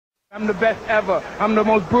I'm the best ever. I'm the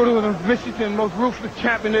most brutal and vicious and most ruthless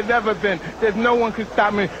champion there's ever been. There's no one can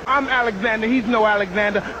stop me. I'm Alexander. He's no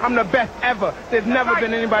Alexander. I'm the best ever. There's never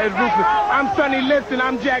been anybody as ruthless. I'm Sonny Liston.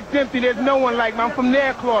 I'm Jack Dempsey. There's no one like me. I'm from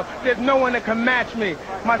Nairclaw. There's no one that can match me.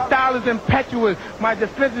 My style is impetuous. My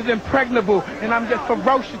defense is impregnable. And I'm just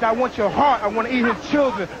ferocious. I want your heart. I want to eat his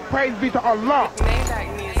children. Praise be to Allah.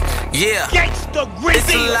 Yeah.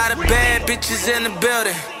 It's a lot of bad bitches in the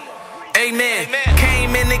building. Amen.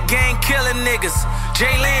 Came in the game killing niggas.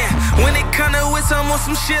 Jalen, when it come to with some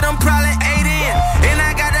shit, I'm probably 8 in. And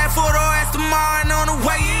I got that photo ass tomorrow and on the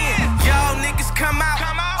way in. Y'all niggas come out,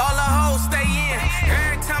 all the hoes stay in.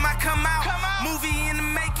 Every time I come out, movie in the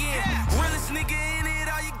making. Realest nigga in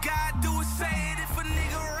it, all you gotta do is say it. If a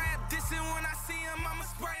nigga rap this and when I see him, I'ma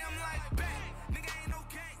spray him like bang. Nigga ain't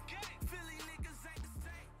okay. Philly niggas ain't the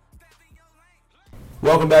same. Step in your lane.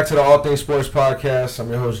 Welcome back to the All Things Sports Podcast.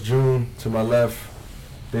 I'm your host, June. To my left,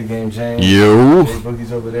 Big Game James. Yo. Big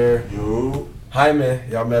Boogie's over there. Yo. Jaime,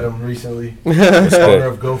 y'all met him recently. Owner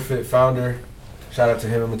of GoFit, founder. Shout out to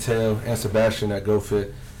him and Mateo and Sebastian at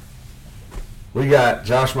GoFit. We got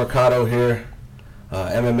Josh Mercado here,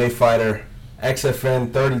 MMA fighter,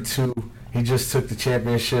 XFN 32. He just took the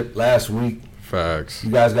championship last week. Facts.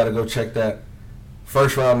 You guys got to go check that.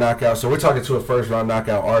 First round knockout. So we're talking to a first round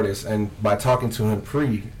knockout artist, and by talking to him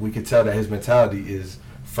we could tell that his mentality is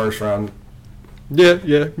first round. Yeah,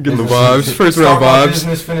 getting the vibes. First round vibes.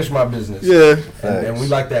 Business, finish my business. Yeah, and we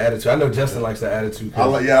like that attitude. I know Justin likes that attitude. I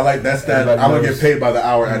like that's that. I'm gonna get paid by the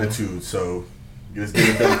hour attitude. So just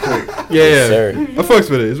get it done quick. Yeah. I fucks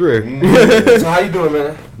with it. It's rare. So how you doing,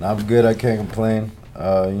 man? I'm good. I can't complain.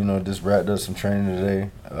 Just wrapped up some training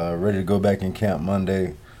today. Ready to go back in camp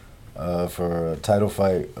Monday. For a title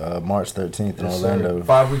fight, March 13th in Orlando. Sir.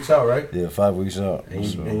 5 weeks out, right? Yeah, 5 weeks out. And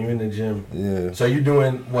you're in the gym. Yeah. So you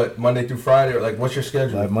doing what, Monday through Friday, or like what's your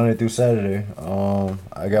schedule? Like Monday through Saturday.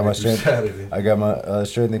 I got my strength. I got my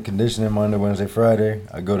strength and conditioning Monday, Wednesday, Friday.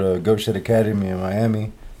 I go to Go Shit Academy in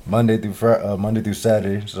Miami Monday through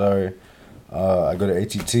Saturday. Sorry. I go to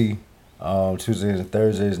ATT Tuesdays and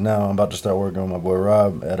Thursdays. Now I'm about to start working with my boy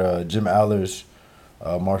Rob at Jim Aller's.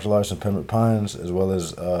 Martial arts in Pembroke Pines, as well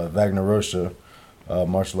as Wagner Rocha,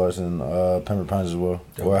 martial arts in Pembroke Pines as well,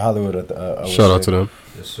 or Hollywood. Shout out to them.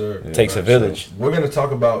 Yes, sir. Yeah. Takes a village. So we're gonna talk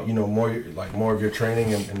about more of your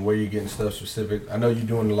training and where you're getting stuff specific. I know you're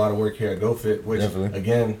doing a lot of work here at GoFit, which Definitely.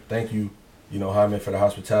 Again, thank you, Jaime, for the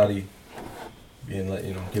hospitality, being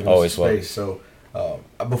giving Always us space. So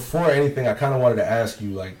before anything, I kind of wanted to ask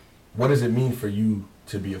you what does it mean for you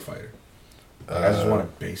to be a fighter? I just want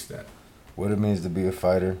to base that. What it means to be a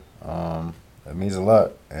fighter, it means a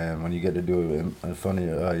lot. And when you get to do it in front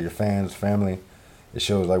of your fans, family, it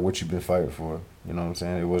shows what you've been fighting for. You know what I'm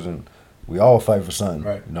saying? It wasn't. We all fight for something.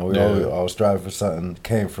 Right. We all strive for something.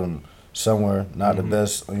 Came from somewhere, not the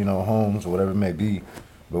best, homes or whatever it may be,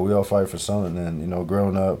 but we all fight for something. And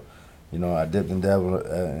growing up, I dipped and dabbled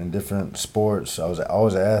in different sports. I was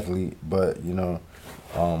always an athlete, but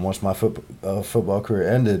once my football career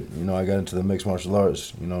ended, I got into the mixed martial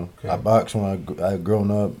arts. Okay. I boxed when I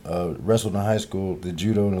grown up, wrestled in high school, did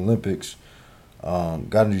judo in the Olympics,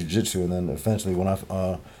 got into jiu-jitsu, and then eventually when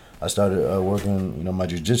I started working, my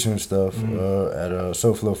jiu-jitsu and stuff at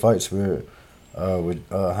SoFlo Fight Spirit with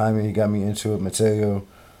Jaime. He got me into it, Mateo.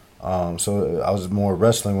 So I was more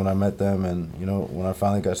wrestling when I met them, and when I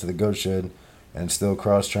finally got to the goat shed, and still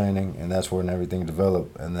cross training, and that's when everything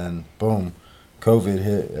developed. And then boom. COVID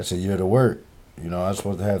hit. That's a year to work. I was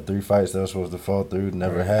supposed to have 3 fights that I was supposed to fall through.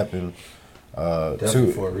 Never happened.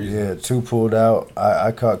 Definitely for a reason. Yeah, 2 pulled out.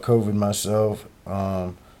 I caught COVID myself.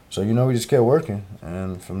 So we just kept working,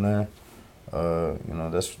 and from there,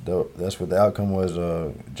 that's what the outcome was.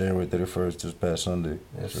 January 31st, this past Sunday.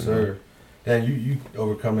 Yes, sir. And you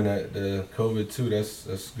overcoming the COVID too.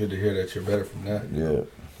 That's good to hear that you're better from that. Yeah.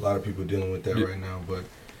 A lot of people dealing with that right now, but.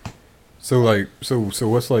 So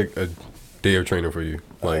what's a day of training for you?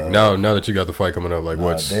 Now that you got the fight coming up,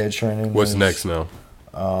 what's day of training? What's next now?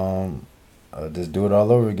 Just do it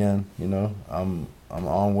all over again. I'm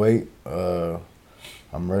on weight.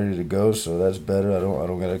 I'm ready to go, so that's better. I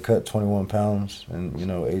don't gotta cut 21 pounds in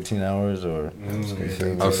 18 hours or. I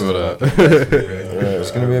feel that. It's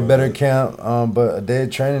gonna be a better camp. But a day of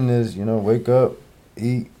training is wake up,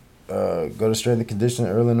 eat, go to strength and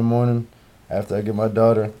conditioning early in the morning. After I get my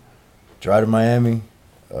daughter, drive to Miami.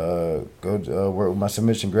 Go work with my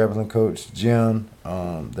submission grappling coach, Gian.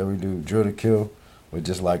 Then we do drill to kill with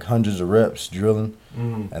just hundreds of reps drilling.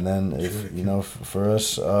 And then if, for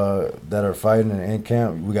us that are fighting and in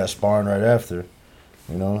camp, we got sparring right after,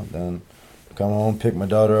 then come home, pick my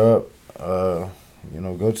daughter up, go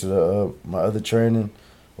to my other training,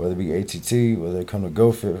 whether it be ATT, whether it come to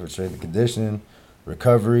GoFit for strength and conditioning,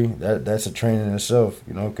 recovery. That's a training in itself,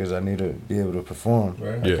 you know, because I need to be able to perform.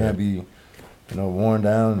 Right. I can't be, you know, worn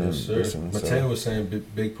down. Yes, and sir. Mateo was saying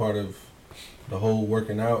big part of the whole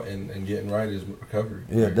working out and getting right is recovery.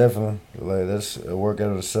 Yeah, right? definitely. Like, that's a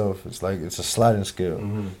workout in itself. It's like it's a sliding scale.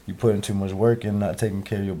 Mm-hmm. You put in too much work and not taking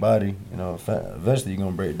care of your body, you know, eventually you're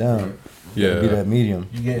gonna break down. Right. Be that medium.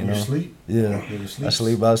 You getting know? your sleep? Yeah. Your sleep? I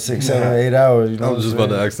sleep about 6, 7, 8 hours. You know I was just about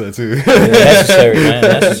to ask that too. Necessary, man.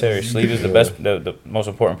 Necessary. Sleep is the most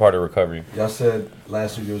important part of recovery. Y'all said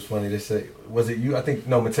last week, it was funny. They said, was it you? I think,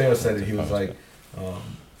 no, Mateo said it. He was like,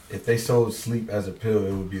 if they sold sleep as a pill,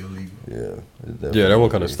 it would be illegal. Yeah, that one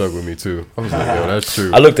kind of stuck with me too. I was like, yo, that's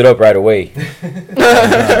true. I looked it up right away.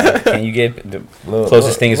 Can you get the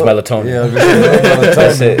closest thing is melatonin? Yeah, melatonin.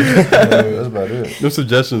 That's it. That's about it. Them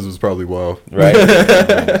suggestions was probably wild. Right.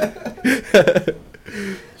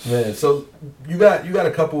 Man, so you got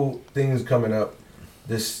a couple things coming up.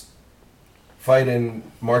 This fight in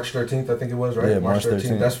March 13th, I think it was, right? Yeah, March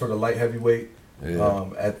 13th. That's for the light heavyweight. Yeah.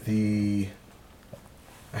 At the,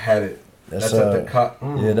 I had it. That's at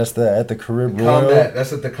the at the Carib Combat. Royal.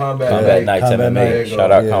 That's at the Combat Nights Combat MMA. Night.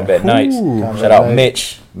 Shout out Combat Nights. Shout out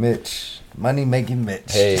Mitch. Money making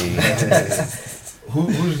Mitch. Hey.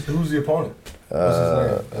 Who's the opponent? What's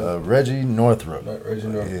his name? Reggie Northrup. Reggie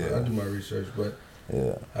Northrup. Yeah. I do my research, but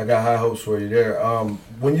Yeah. I got high hopes for you there.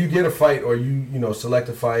 When you get a fight, or you select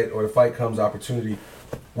a fight, or the fight comes opportunity,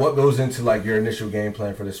 what goes into like your initial game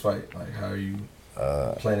plan for this fight? Like, how are you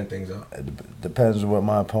planning things out? It depends on what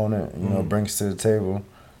my opponent brings to the table.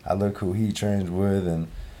 I look who he trains with, and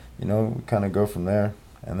we kind of go from there.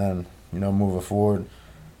 And then moving forward,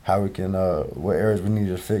 how we can what areas we need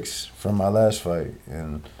to fix from my last fight,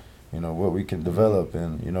 and what we can develop,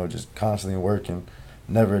 and just constantly working.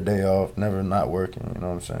 Never a day off, never not working, you know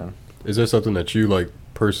what I'm saying? Is there something that you like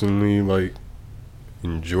personally like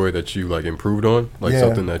enjoy that you like improved on? Like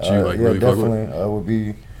something that you like really fuck with? Yeah, definitely. Would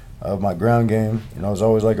be my ground game. I was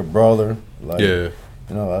always like a brawler. Like, I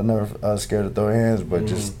was scared to throw hands, but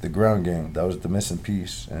just the ground game, that was the missing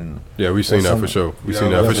piece. And yeah, we seen that for sure. We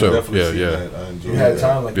seen that for sure. Yeah. You had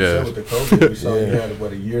time, like you said, with the COVID. We saw you had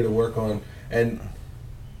a year to work on, and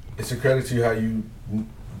it's a credit to you how you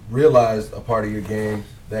realized a part of your game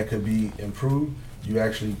that could be improved. You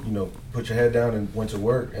actually, put your head down and went to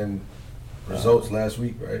work, and results last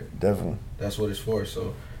week, right? Definitely. That's what it's for.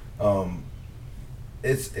 So,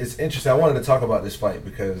 it's interesting. I wanted to talk about this fight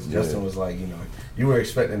because Justin was like, you were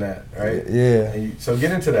expecting that, right? Yeah. And so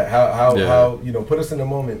get into that. How put us in the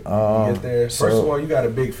moment. You get there. First of all, you got a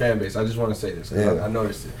big fan base. I just want to say this. I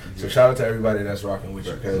noticed it. So shout out to everybody that's rocking with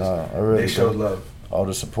you because they showed love. All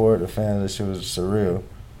the support, the fans, that shit was surreal.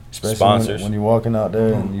 Especially Sponsors. when you're walking out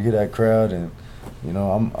there and you hear that crowd, and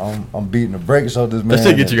I'm beating the brakes off this man. That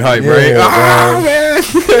shit get you hype, right? Man.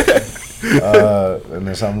 And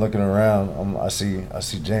as I'm looking around, I see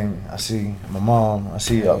Jamie, I see my mom, I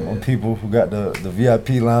see people who got the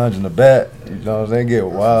VIP lounge in the back. You know what I'm saying? Get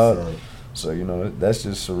wild. So that's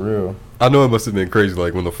just surreal. I know it must have been crazy,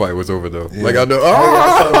 like when the fight was over, though. Yeah. Like I know.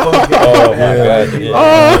 Oh my God!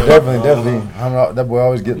 Yeah. Definitely. That boy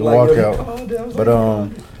always get the walkout. But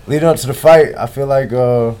leading up to the fight, I feel like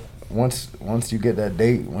once you get that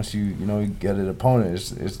date, once you get an opponent,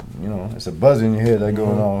 it's a buzz in your head that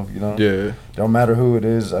going off. Yeah. Don't matter who it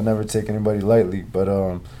is. I never take anybody lightly. But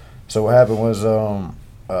so what happened was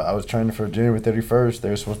I was training for January 31st. They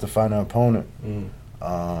were supposed to find an opponent.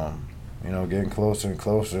 Getting closer and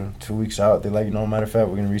closer. 2 weeks out, they're like, matter of fact,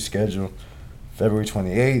 we're gonna reschedule February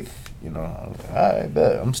 28th. I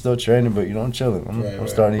bet I'm still training, but I'm chilling. I'm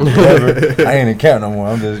starting to eat whatever. I ain't in camp no more.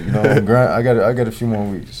 I'm just grind. I got a few more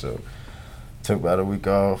weeks, so took about a week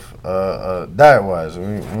off. Diet wise,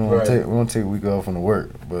 we won't take a week off from the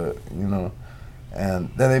work, but and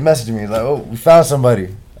then they messaged me like, oh, we found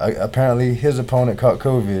somebody. Apparently his opponent caught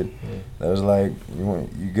COVID. That was like,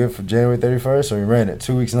 you good for January 31st? So he ran it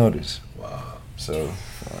 2 weeks notice. Wow. So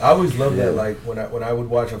I always love that. Like when I would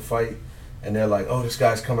watch a fight. And they're like, oh, this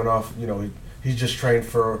guy's coming off, he's just trained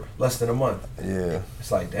for less than a month. Yeah. It's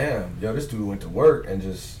like, damn, this dude went to work and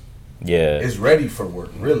just is ready for work,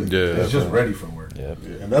 really. Yeah. It's just ready for work. Yeah.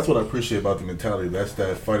 And that's what I appreciate about the mentality. That's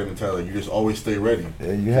that fighting mentality. You just always stay ready.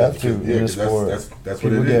 Yeah, you have to in the sport. That's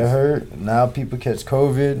people what it is. Get hurt. Now people catch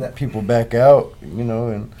COVID. People back out,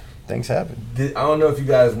 and things happen. I don't know if you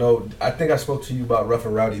guys know. I think I spoke to you about Rough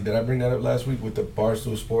and Rowdy. Did I bring that up last week with the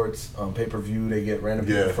Barstool Sports pay-per-view? They get random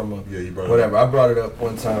people from you brought whatever. I brought it up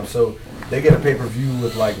one time. So they get a pay-per-view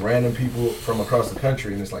with like random people from across the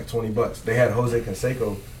country, and it's like $20. They had Jose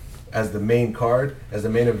Canseco as the main card, as the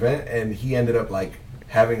main event, and he ended up like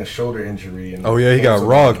having a shoulder injury. And oh yeah, he got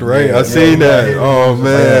rocked, right? I seen that. Oh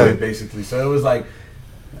man, basically. So it was like,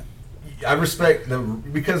 I respect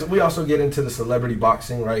because we also get into the celebrity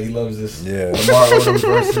boxing, right? He loves this Lamar Odom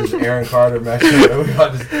versus Aaron Carter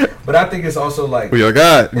matchup. But I think it's also like we all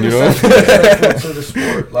got, you know, to the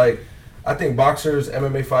sport. Like, I think boxers,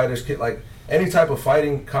 MMA fighters, like any type of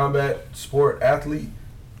fighting, combat, sport athlete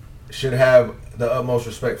should have the utmost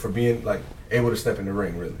respect for being like able to step in the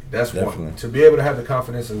ring. Really, that's one. To be able to have the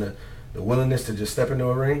confidence and the willingness to just step into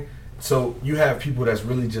a ring. So you have people that's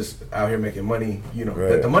really just out here making money. You know,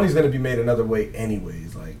 the money's going to be made another way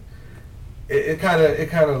anyways. Like it kind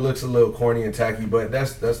of looks a little corny and tacky, but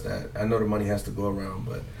that's that. I know the money has to go around,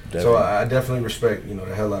 but so I definitely respect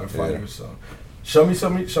the hell out of fighters. So show me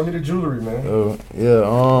the jewelry, man.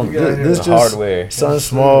 This just hardware. Something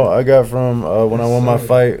small I got from when I won my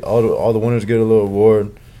fight. All the winners get a little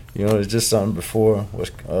award. You know, it's just something before was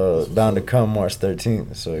bound to come March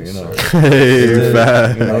 13th. So,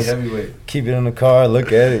 heavyweight. Keep it in the car, look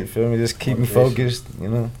at it, you feel me? Just keep me focused,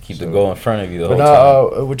 Keep the goal in front of you the whole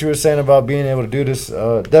time. What you were saying about being able to do this,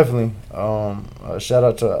 definitely. Shout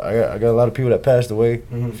out to, I got a lot of people that passed away,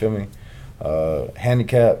 you feel me?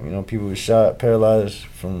 Handicapped, people who shot, paralyzed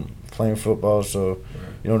from playing football. So,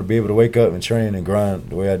 to be able to wake up and train and grind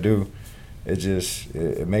the way I do,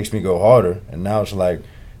 it makes me go harder. And now it's like,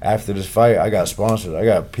 after this fight, I got sponsors. I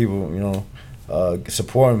got people,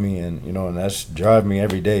 supporting me, and that's driving me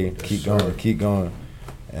every day. Keep going.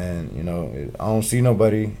 And I don't see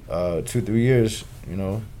nobody. 2-3 years,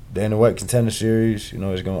 Dana White Contender Series.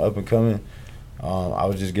 It's going up and coming. I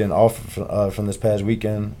was just getting offered from this past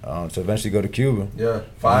weekend to eventually go to Cuba. Yeah,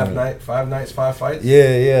 5 nights, 5 fights.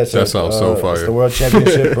 Yeah. So, that sounds so fire. It's the World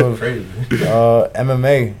Championship of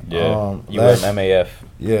MMA. Yeah, USMAF.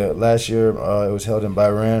 Yeah, last year it was held in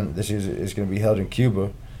Bahrain. This year it's going to be held in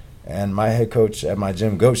Cuba. And my head coach at my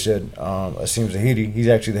gym, Goat Shed, Asim Zahidi, he's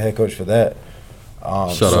actually the head coach for that.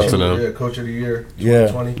 Shout out to them. Yeah, Coach of the Year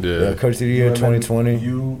 2020. Yeah, Coach of the Year 2020.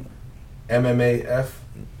 UMMAF.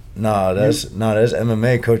 Nah, that's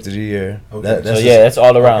MMA Coach of the Year. Okay. That's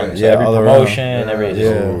all around. Okay. So every promotion,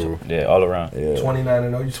 everything. Yeah, all around. Yeah.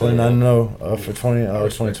 29-0. 29-0 for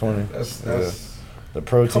 2020. That's the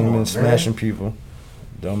pro team and smashing people.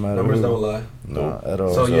 Don't matter. Numbers don't lie. Nah, at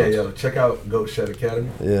all. So check out Goat Shed Academy.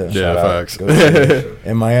 Yeah, facts.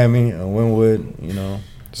 In Miami and Wynwood,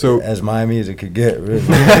 So as Miami as it could get, really.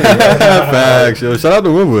 Facts, yo. Shout out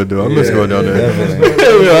to Wynwood, though. I miss going down there.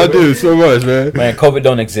 Yeah, I do so much, man. Man, COVID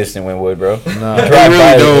don't exist in Wynwood, bro. Nah, you drive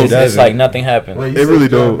by, don't. it's like nothing happened. Wait, it really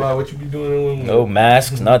don't. What you be doing in Wynwood? No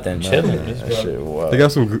masks, nothing. Chilling. That shit wild. They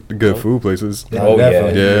got some good food places. Oh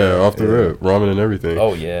yeah, off the rip, ramen and everything.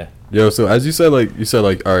 Oh yeah. Yo, so as you said,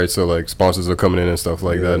 all right, so like sponsors are coming in and stuff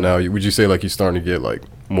like that. Now, would you say like you're starting to get like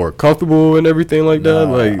more comfortable and everything like that?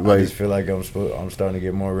 I just feel like I'm starting to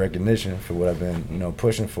get more recognition for what I've been,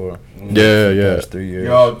 pushing for. The past 3 years.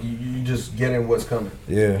 You just getting what's coming.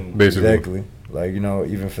 Yeah, basically. Exactly. Like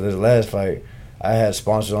even for this last fight, I had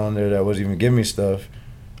sponsors on there that wasn't even giving me stuff,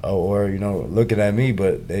 or looking at me,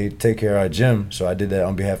 but they take care of our gym. So I did that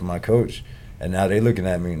on behalf of my coach. And now they looking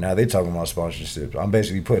at me. Now they talking about sponsorship. I'm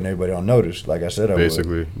basically putting everybody on notice, like I said I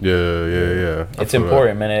basically. would. Yeah. It's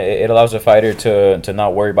important, man. It allows a fighter to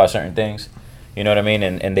not worry about certain things. You know what I mean?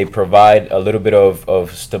 And they provide a little bit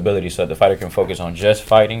of stability so that the fighter can focus on just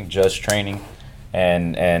fighting, just training,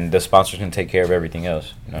 and the sponsors can take care of everything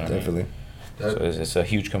else. You know what Definitely. I mean? So it's a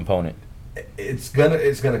huge component. It's gonna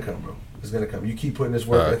come, bro. It's gonna come. You keep putting this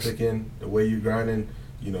work ethic in, the way you're grinding,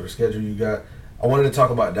 the schedule you got. I wanted to talk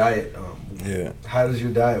about diet. How does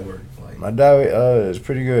your diet work? My diet is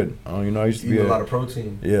pretty good. I used to eat a lot of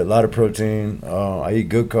protein. Yeah, a lot of protein. I eat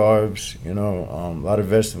good carbs. A lot of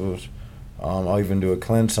vegetables. I'll even do a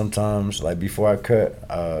cleanse sometimes. Like before I cut,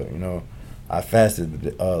 I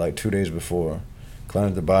fasted like 2 days before.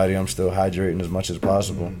 Cleanse the body. I'm still hydrating as much as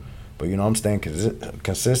possible. Mm-hmm. But I'm staying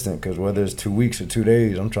consistent because whether it's 2 weeks or 2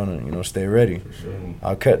 days, I'm trying to stay ready. For sure.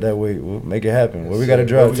 I'll cut that weight. We'll make it happen. Where we got to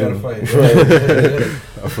drive to?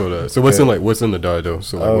 I feel that. So what's in the diet though?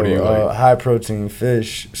 So what do you like? High protein,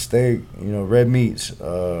 fish, steak, red meats,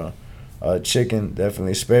 chicken,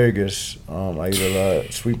 definitely asparagus. I eat a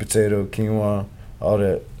lot, sweet potato, quinoa, all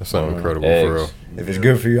that. That sounds incredible for real. If it's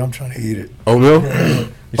good for you, I'm trying to eat it. Oatmeal?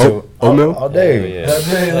 Oatmeal? All day. I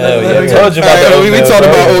told you about that. We talked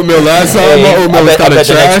about oatmeal last time. My oatmeal was kind of trash.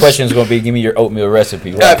 The next question is going to be, give me your oatmeal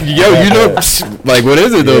recipe. Like what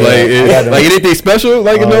is it though? Like anything special?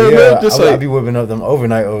 Like I be whipping up them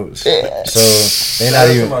overnight oats. So they not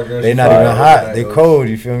even hot. They cold.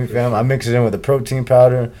 You feel me, fam? I mix it in with the protein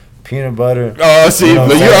powder, peanut butter. Oh, see,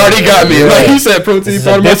 but you already got me. Like you said, protein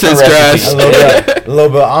powder, my shit's trash. A little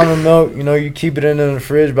bit of almond milk. You know, you keep it in the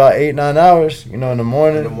fridge about 8-9 hours. You know, in the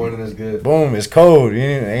morning. In the morning is good. Boom, it's cold. You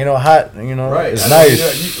ain't no hot. You know, right. It's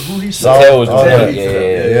nice. Who he Salt,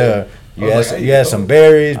 yeah. You add some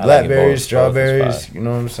berries, blackberries, strawberries. You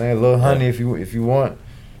know what I'm saying? A little honey if you want.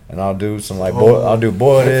 And I'll do some like I'll do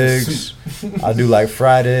boiled eggs. I'll do like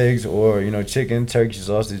fried eggs or chicken, turkey,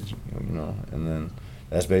 sausage. And then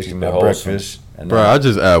that's basically my breakfast. And bro, I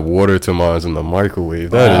just add water to mine in the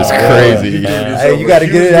microwave. That is crazy. Hey, you gotta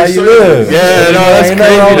get it how you live. Yeah, no, that's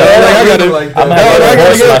crazy.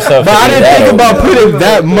 But I didn't think about putting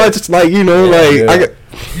that much. Like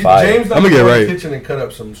James, I'm gonna get right. Kitchen and cut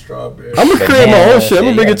up some strawberries. I'm gonna create my own shit. I'm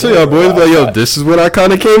gonna bring it to y'all boys. Like, yo, this is what I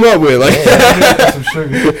kind of came up with. Like, some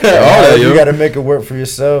sugar. You gotta make it work for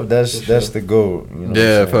yourself. That's the goal.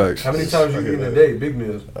 Yeah, facts. How many times you eat in a day? Big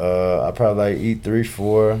meals. I probably eat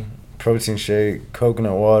 3-4 protein shake,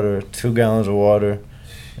 coconut water, 2 gallons of water.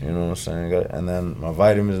 You know what I'm saying? And then my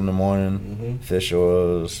vitamins in the morning, fish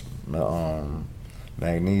oils,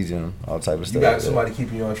 magnesium, all type of stuff. You got somebody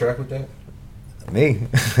keeping you on track with that? Me.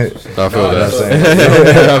 I feel that.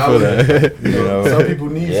 I feel that. Some people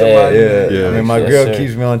need somebody. Yeah. I mean, my girl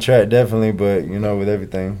keeps me on track, definitely, but with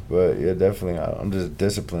everything. But yeah, definitely, I'm just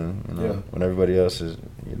disciplined. When everybody else is,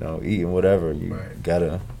 eating whatever, you got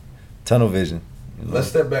a tunnel vision. Let's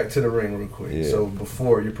step back to the ring real quick. Yeah. So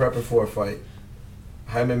before you're prepping for a fight,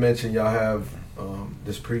 Jaime mentioned y'all have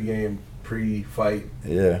this pre-game, pre-fight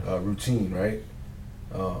routine, right?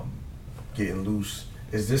 Getting loose.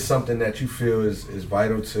 Is this something that you feel is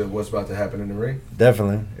vital to what's about to happen in the ring?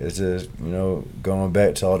 Definitely. It's just, going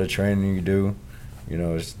back to all the training you do.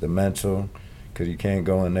 It's the mental, because you can't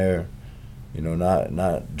go in there,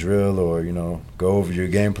 not drill or, go over your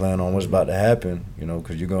game plan on what's about to happen,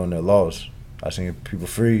 because you're going there lost. I've seen people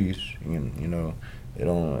freeze, it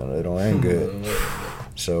don't end good.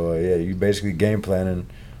 So, you basically game planning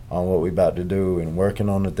on what we about to do and working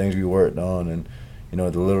on the things we worked on and,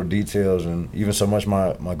 the little details, and even so much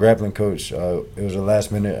my grappling coach, it was a last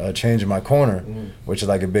minute change in my corner, which is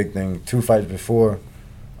like a big thing. 2 fights before,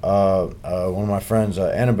 one of my friends,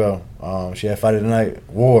 Annabelle, she had fight of the night,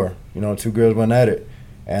 war, 2 girls went at it,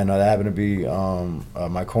 and that happened to be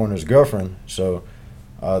my corner's girlfriend. So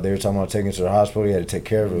they were talking about taking her to the hospital. He had to take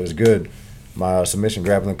care of her. It was good. My submission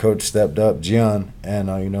grappling coach stepped up, Gian, and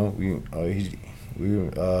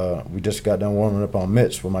we just got done warming up on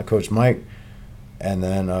mitts with my coach Mike. And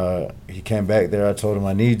then he came back there. I told him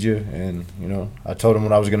I need you, and I told him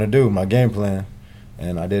what I was gonna do, my game plan,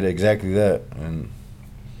 and I did exactly that. And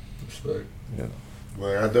respect. Yeah.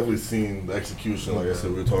 Like I definitely seen the execution. Like I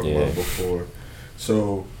said, we were talking about it before.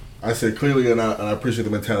 So I said clearly, and I appreciate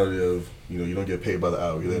the mentality of you don't get paid by the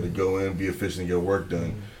hour. You're there to go in, be efficient, and get work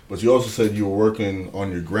done. But you also said you were working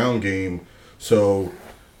on your ground game. So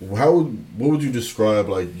what would you describe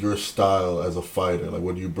like your style as a fighter? Like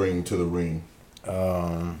what do you bring to the ring?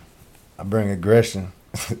 I bring aggression.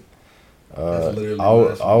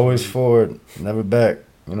 Always forward, never back.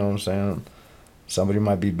 You know what I'm saying? Somebody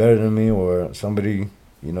might be better than me, or somebody,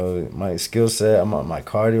 my skill set, my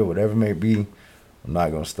cardio, whatever it may be. I'm not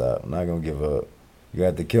gonna stop. I'm not gonna give up. You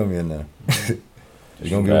have to kill me in there. It's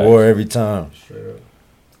gonna be war every time. Straight up.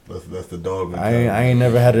 That's the dog. I ain't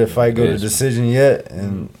never had a fight go to decision yet,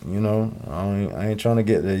 and I ain't trying to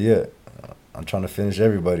get there yet. I'm trying to finish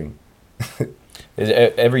everybody.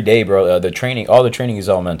 Every day, bro. All the training is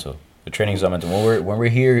all mental. The training is all mental. When we're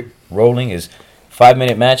here rolling is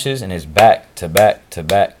 5-minute matches, and it's back to back to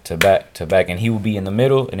back to back to back, and he will be in the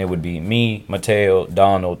middle, and it would be me, Mateo,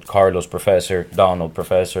 Donald, Carlos, Professor, Donald,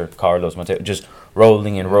 Professor, Carlos, Mateo, just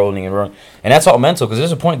rolling and rolling and rolling, and that's all mental because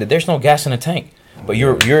there's a point that there's no gas in the tank, but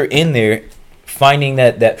you're in there finding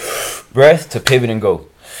that breath to pivot and go.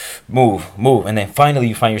 Move, and then finally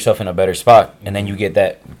you find yourself in a better spot, and then you get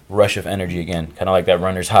that rush of energy again, kind of like that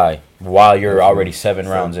runner's high, while you're already 7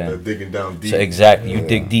 rounds in. Digging down deep. So exactly, you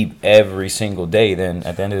dig deep every single day. Then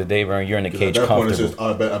at the end of the day, bro, you're in the cage at that comfortable.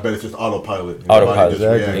 Point I bet it's just autopilot. Autopilot,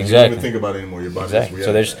 exactly. You don't even think about it anymore. Your body exactly.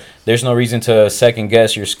 So there's no reason to second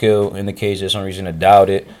guess your skill in the cage. There's no reason to doubt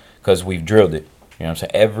it because we've drilled it. You know what I'm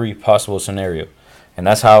saying? Every possible scenario. And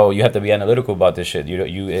that's how you have to be analytical about this shit.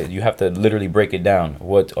 You have to literally break it down.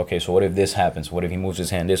 So what if this happens? What if he moves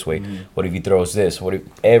his hand this way? What if he throws this? What if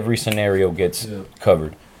every scenario gets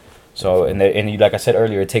covered? So and like I said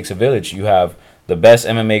earlier, it takes a village. You have the best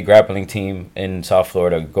MMA grappling team in South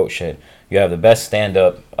Florida, Goat Shed. You have the best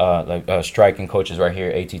stand-up striking coaches right here,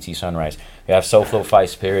 ATT Sunrise. You have SoFlo Fight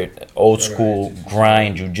Spirit, old school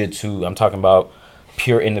grind jiu-jitsu. I'm talking about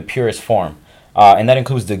in the purest form. And that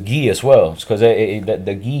includes the gi as well, because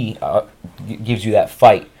the gi gives you that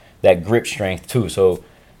fight, that grip strength too. So,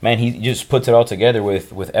 man, he just puts it all together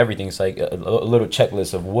with everything. It's like a little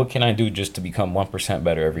checklist of what can I do just to become 1%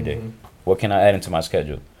 better every day? What can I add into my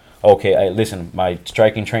schedule? Okay, listen, my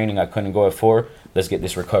striking training, I couldn't go at 4. Let's get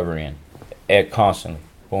this recovery in. Add constantly.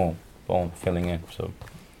 Boom, boom, filling in. So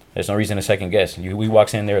there's no reason to second guess. We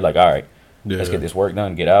walks in there like, all right, let's get this work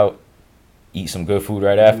done, get out, eat some good food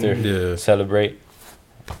right after, celebrate.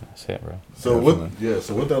 That's it, bro. So with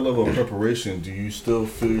that level of preparation, do you still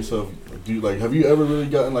feel yourself? Have you ever really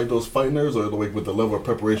gotten like those fight nerves, or like with the level of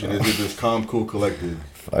preparation, is it just calm, cool, collected?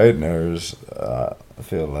 Fight nerves. I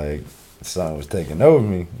feel like something was taking over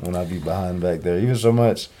me when I be behind back there. Even so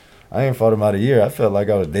much, I ain't fought about a year. I felt like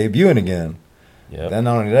I was debuting again. Yeah. Then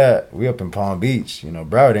not only that, we up in Palm Beach. You know,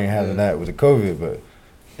 Broward ain't having that with the COVID, but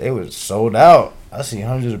they was sold out. I see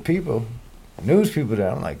hundreds of people, news people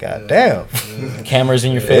there. I'm like, God damn. Cameras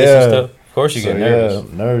in your face and stuff. Of course you get nervous.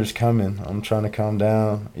 Yeah, nerves coming. I'm trying to calm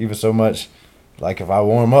down. Even so much, like if I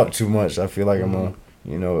warm up too much, I feel like I'm going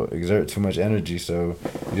to, exert too much energy. So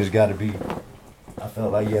you just got to be, I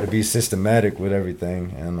felt like you got to be systematic with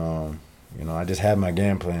everything. And, I just had my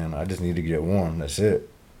game plan. I just need to get warm. That's it.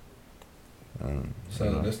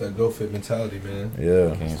 That's that go fit mentality, man.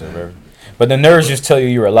 Yeah. But the nerves just tell you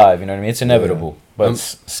you're alive. You know what I mean? It's inevitable. But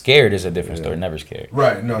scared is a different story. Never scared.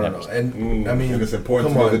 Right. No. And I mean, it's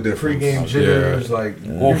important to know the difference. Pre-game jitters, like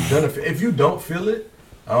you're done. If you don't feel it,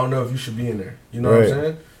 I don't know if you should be in there. You know what I'm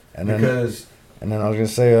saying? And then I was gonna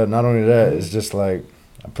say, not only that, it's just like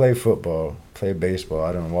I play football, play baseball.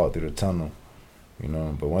 I didn't walk through the tunnel.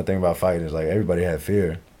 But one thing about fighting is like everybody had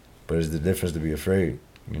fear, but it's the difference to be afraid.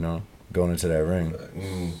 Going into that ring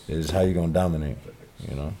is how you gonna dominate.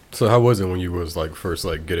 So how was it when you was like first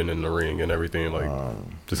like getting in the ring and everything, like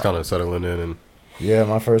just kind of settling in? And yeah,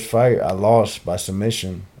 my first fight I lost by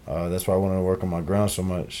submission. That's why I wanted to work on my ground so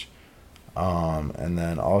much. And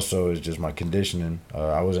then also it's just my conditioning.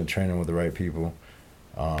 I wasn't training with the right people,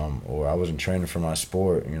 or I wasn't training for my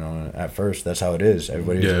sport. And at first that's how it is.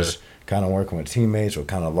 Everybody's just kind of working with teammates or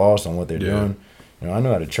kind of lost on what they're doing. I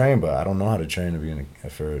know how to train, but I don't know how to train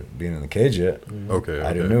for being in the cage yet.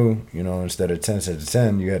 I knew, instead of 10 sets of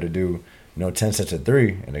 10, you had to do, 10 sets of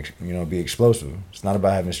 3 and, be explosive. It's not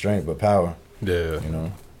about having strength, but power. Yeah.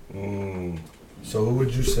 So who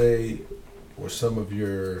would you say were some of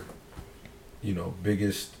your,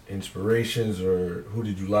 biggest inspirations, or who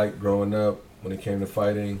did you like growing up when it came to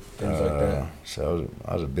fighting, things like that? So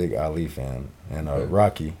I was a big Ali fan. And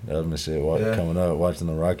Rocky, that was my shit coming up, watching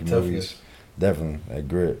the Rocky movies. Definitely, that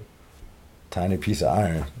grit. Tiny piece of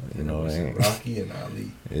iron, Rocky and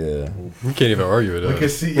Ali. Yeah. We can't even argue with that. We can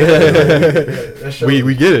see,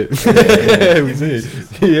 we get it. We see it.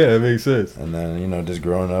 Yeah, it makes sense. And then, just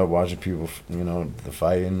growing up, watching people, the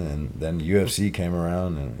fighting, and then UFC came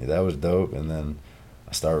around, and that was dope. And then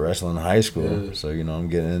I started wrestling in high school. So, I'm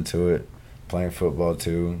getting into it, playing football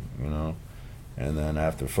too, And then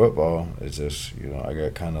after football, it's just, I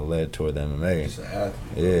got kind of led toward the MMA. Just an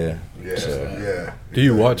athlete. Yeah. Do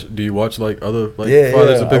you watch like other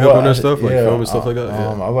fighters to pick up on their stuff, like film and stuff like that?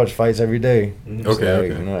 I watch fights every day.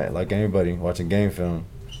 Okay. Like anybody watching game film,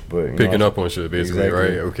 but picking up on shit basically,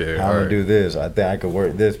 right? Okay. How I'm gonna do this? I think I could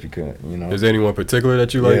work this because Is there anyone particular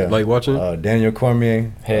that you like watching? Daniel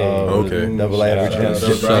Cormier. Okay. Double average.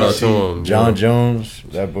 Shout out to him. John Jones.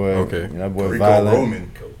 That boy. Okay. That boy Rico violent.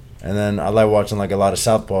 Roman. And then I like watching like a lot of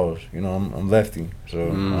southpaws. I'm lefty,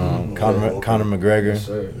 so Conor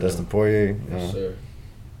McGregor, Dustin Poirier.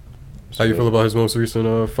 How you feel about his most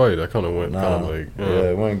recent fight? That kind of went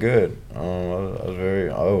it went good. I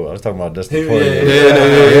was talking about Dustin Poirier.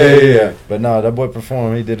 Yeah. But no, that boy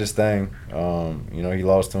performed. He did his thing. He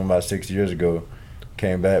lost to him about 6 years ago.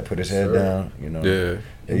 Came back, put his head down.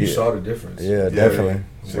 You saw the difference. Yeah, definitely.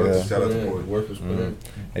 Shout out to Poirier. Work was put in.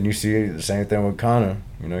 And you see the same thing with Conor.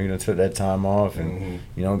 You done took that time off, and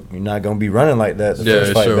you're not gonna be running like that the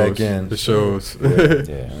first fight back in. It shows. It's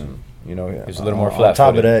a little more flat. On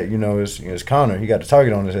top of that, it's Conor. He got the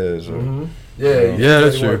target on his head. So.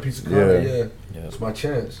 That's true. Piece of Conor, it's my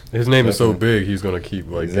chance. His name is so big, he's gonna keep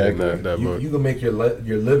getting that look. You can make your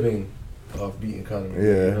living off beating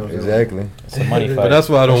Conor. Exactly. It's a money fight. But that's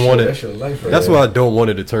why I don't want it. That's your life. That's what I don't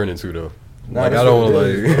want it to turn into though. I But don't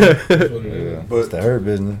it's the hurt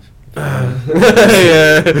business.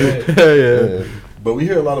 But we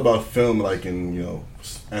hear a lot about film, like in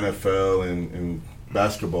NFL and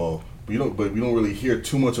basketball. We don't really hear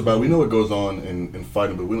too much about it. We know what goes on in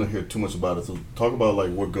fighting, but we don't hear too much about it. So talk about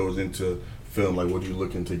like what goes into film, like what are you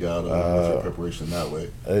looking to get out of what's your preparation that way?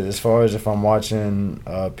 As far as if I'm watching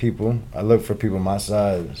people, I look for people my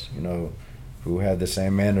size, who have the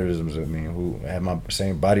same mannerisms as me, who have my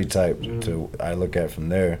same body type. I look at from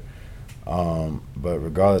there. But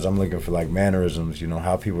regardless, I'm looking for like mannerisms.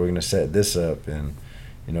 How people are gonna set this up, and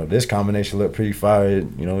this combination look pretty fire.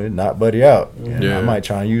 It knock buddy out, and I might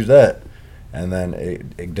try and use that. And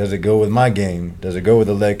then does it go with my game? Does it go with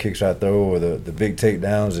the leg kicks I throw or the big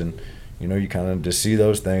takedowns? And you kind of just see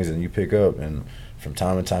those things and you pick up. And from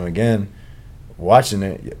time to time again, watching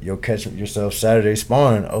it, you'll catch yourself Saturday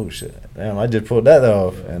sparring. Oh shit, damn! I just pulled that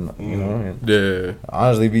off, and and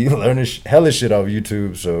honestly, be learning hella shit off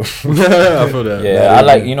YouTube. So I feel that. Yeah, I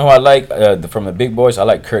like. Who I like from the big boys. I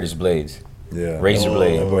like Curtis Blades. Yeah, Razor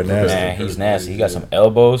Blade. That boy nasty. Man, he's nasty. He got some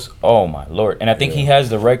elbows. Oh my lord! And I think he has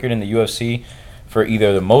the record in the UFC for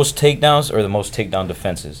either the most takedowns or the most takedown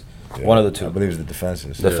defenses. Yeah, one of the two. I believe it's the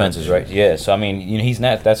defenses. Defenses, right? Yeah. So I mean, he's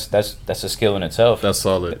not. That's a skill in itself. That's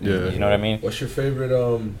solid. Yeah. You know what I mean? What's your favorite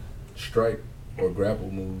strike or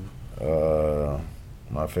grapple move?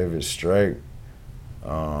 My favorite strike,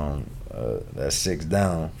 that 6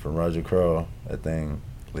 down from Roger Crawl. That thing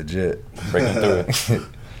legit. Breaking through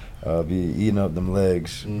it. Be eating up them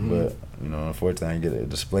legs, but unfortunately, I didn't get to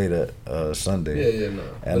display that Sunday. No.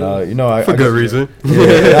 And I for good reason.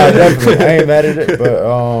 Yeah, definitely. I ain't mad at it,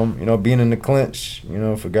 but being in the clinch,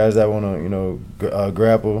 for guys that want to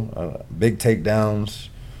grapple, big takedowns,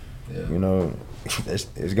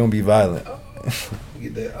 it's gonna be violent.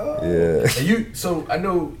 You get that. Yeah. And so I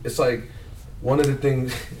know it's like one of the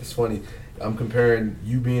things. It's funny. I'm comparing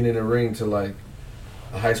you being in the ring to like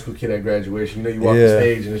a high school kid at graduation. You walk the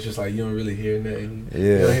stage and it's just like you don't really hear nothing.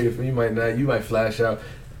 You don't hear, you might not. You might flash out.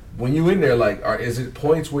 When you in there, like, is it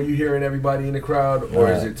points where you hearing everybody in the crowd,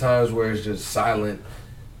 or is it times where it's just silent?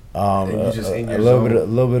 And you just in your a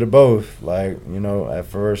little bit of both. Like at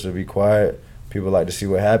first it'll be quiet. People like to see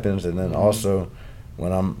what happens, and then also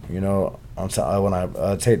when I'm when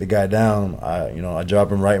I take the guy down, I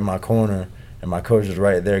drop him right in my corner. And my coach is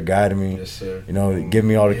right there guiding me. Yes, sir. Give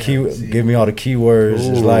me all the keywords.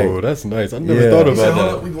 Ooh, it's like that's nice. I never thought about that. Hold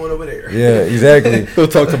up, we going over there. Yeah, exactly. Go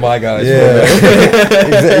talk to my guys.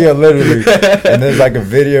 Yeah, literally. And there's like a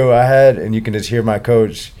video I had, and you can just hear my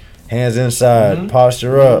coach, hands inside,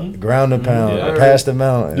 posture up, ground and pound, pass the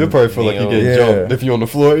mount. You'll probably feel like you get jumped if you're on the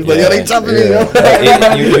floor. He's like, they chopping me.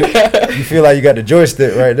 You feel like you got the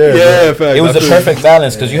joystick right there. Yeah, fact. It was a perfect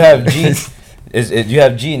balance because you have G. You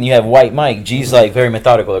have G and you have White Mike. G's like very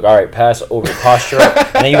methodical, like all right, pass over, posture up,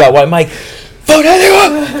 and then you got White Mike. Fuck that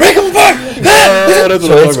nigga, break him apart.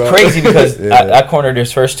 So it's crazy because I cornered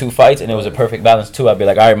his first 2 fights and it was a perfect balance too. I'd be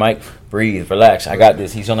like, all right, Mike, breathe, relax, I got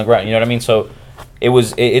this. He's on the ground. You know what I mean? So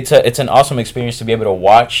it's an awesome experience to be able to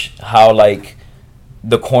watch how like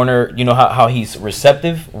the corner, how he's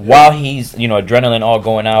receptive while he's adrenaline all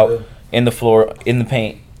going out in the floor in the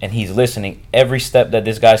paint, and he's listening every step that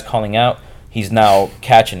this guy's calling out. He's now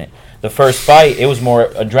catching it. The first fight, it was more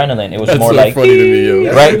adrenaline. It was more so like, funny to me,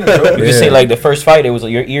 yo. Right? You can say like the first fight, it was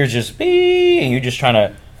like your ears just, and you're just trying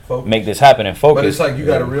to make this happen and focus. But it's like you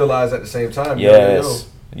got to realize at the same time. Yes.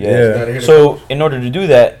 So in order to do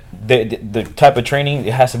that, the type of training,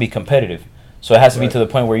 it has to be competitive. So it has to be to the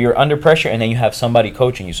point where you're under pressure and then you have somebody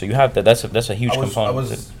coaching you. So you have that. That's a huge component. I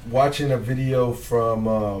was watching a video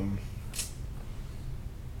from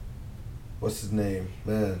what's his name,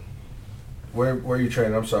 man. Where are you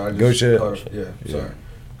training? I'm sorry. Go Shed. Sorry.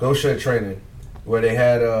 Go Shed training, where they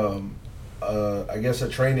had I guess a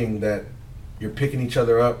training that you're picking each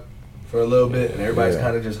other up for a little bit, and everybody's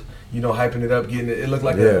kind of just hyping it up, getting it. It looked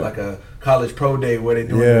like a college pro day where they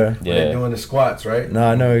doing the squats, right? No,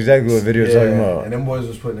 I know exactly what video you're talking about. And them boys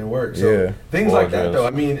was putting in work. So things like that, though.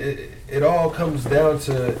 I mean, it all comes down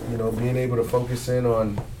to being able to focus in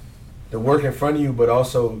on the work in front of you, but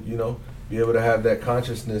also be able to have that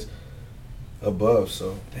consciousness above.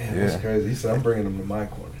 So damn, that's crazy. He said I'm bringing him to my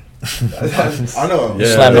corner. I know. You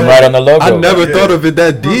slammed him right on the logo. I never thought of it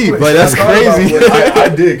that deep. Like that's crazy. I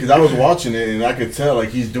did because I was watching it and I could tell like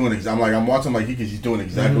he's doing it. I'm watching like he's doing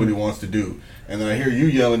exactly what he wants to do. And then I hear you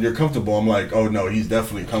yelling, "You're comfortable." I'm like, "Oh no, he's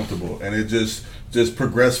definitely comfortable." And it just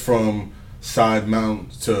progressed from side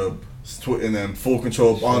mount to and then full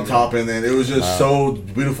control on top, and then it was just so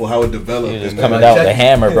beautiful how it developed. It was coming down with a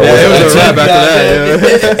hammer, bro. Yeah, it was a wrap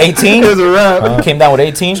after that. 18? It was a wrap. Came down with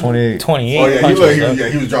 18? 28. Oh yeah,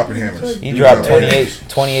 he was dropping hammers. He dropped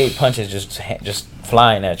 28 punches just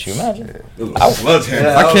flying at you. Imagine. It was sledgehammer.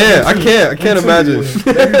 I can't imagine.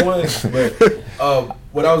 But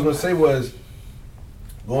what I was gonna say was,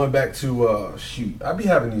 going back to I be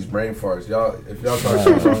having these brain farts. If y'all talk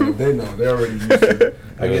to they know. They already used to it.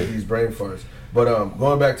 I get these brain farts. But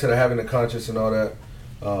going back to having the conscious and all that,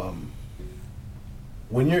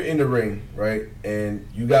 when you're in the ring, right, and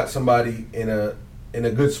you got somebody in a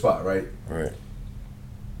good spot, right? Right.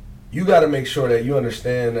 You got to make sure that you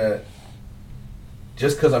understand that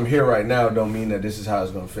just because I'm here right now don't mean that this is how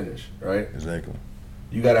it's going to finish, right? Exactly.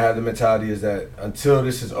 You got to have the mentality is that until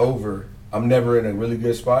this is over, I'm never in a really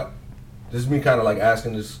good spot. This is me kind of like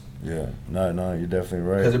asking this. Yeah. No, you're definitely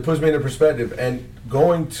right. Because it puts me into perspective. And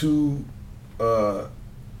going to the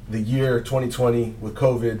year 2020 with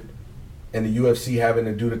COVID and the UFC having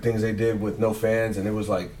to do the things they did with no fans, and it was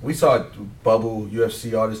like, we saw bubble,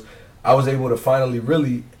 UFC, all this. I was able to finally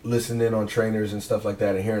really listen in on trainers and stuff like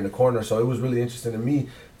that and hear in the corner. So it was really interesting to me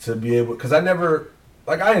to be able, because I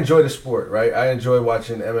enjoy the sport, right? I enjoy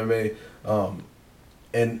watching MMA,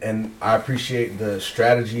 and I appreciate the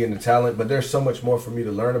strategy and the talent, but there's so much more for me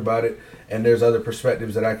to learn about it, and there's other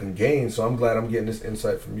perspectives that I can gain. So I'm glad I'm getting this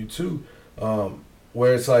insight from you too,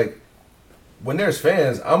 where it's like, when there's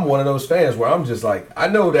fans, I'm one of those fans where I'm just like, I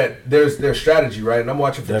know that there's strategy, right? And I'm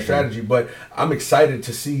watching for strategy, but I'm excited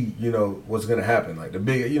to see, what's going to happen. Like the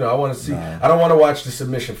big, I want to see, I don't want to watch the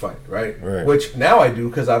submission fight, right? Which now I do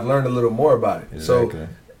because I've learned a little more about it. Exactly. So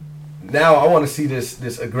now I want to see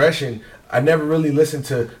this aggression. I never really listened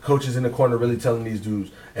to coaches in the corner really telling these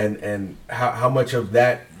dudes and how much of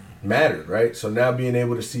that mattered, right? So now being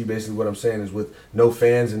able to see basically what I'm saying is with no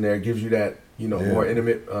fans in there gives you that, more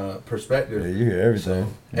intimate perspective. Yeah, you hear everything. So,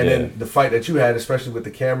 and then the fight that you had, especially with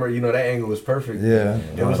the camera, that angle was perfect. Yeah.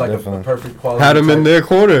 It was like a perfect quality. Had him in their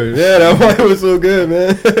corner. Yeah, that fight was so good,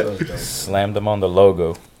 man. Slammed them on the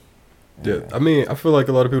logo. Yeah, I mean, I feel like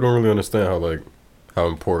a lot of people don't really understand how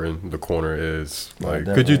important the corner is. Like,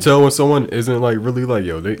 could you tell when someone isn't really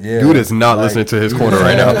dude is not listening to his corner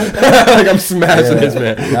right now. Like, I'm smashing his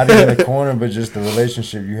man. Not even the corner, but just the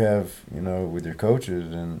relationship you have, with your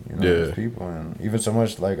coaches and with people, and even so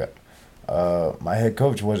much my head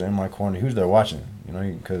coach wasn't in my corner. He was there watching,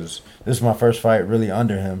 because this is my first fight really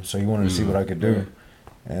under him, so he wanted to see what I could do,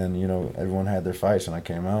 and everyone had their fights, and I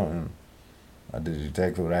came out and I did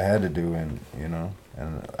exactly what I had to do, and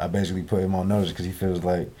and I basically put him on notice because he feels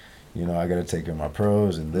like, I got to take care of my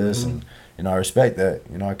pros and this, and I respect that.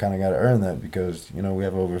 I kind of got to earn that because we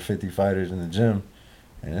have over 50 fighters in the gym,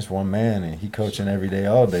 and it's one man, and he coaching every day,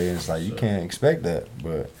 all day. And it's like you can't expect that,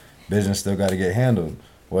 but business still got to get handled.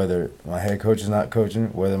 Whether my head coach is not coaching,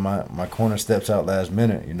 whether my corner steps out last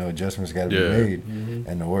minute, adjustments got to be made,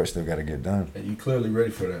 and the work still got to get done. And you clearly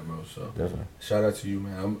ready for that, bro. So definitely, shout out to you,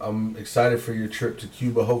 man. I'm excited for your trip to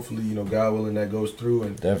Cuba. Hopefully, God willing, that goes through,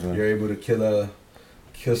 and you're able to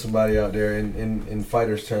kill somebody out there in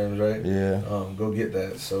fighters' terms, right? Yeah. Go get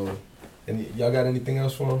that. So, and y'all got anything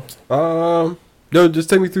else for him? Yo, just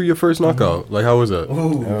take me through your first knockout. Like, how was that?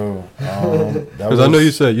 Because I know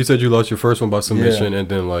you said you lost your first one by submission, and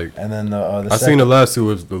then and then I seen the last two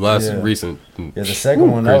was the last recent. Yeah, the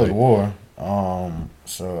second one that was War.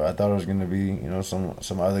 So I thought it was gonna be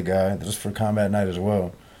some other guy. This is for Combat Night as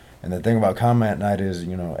well. And the thing about Combat Night is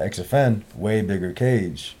XFN way bigger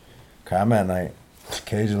cage. Combat Night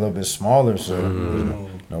cage is a little bit smaller, so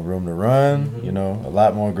no room to run. A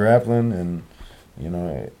lot more grappling and.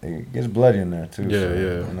 It gets bloody in there too.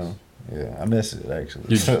 Yeah, I miss it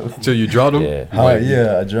actually. So you draw them?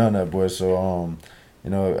 Yeah, I drawn that boy. So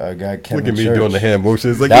I got Kevin. Look at me Church. doing the hand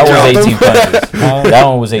motions. Like that was 18 punches. That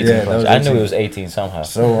one was 18 punches. I knew it was 18 somehow.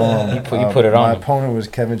 So he put it on. My opponent was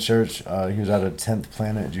Kevin Church. He was out of 10th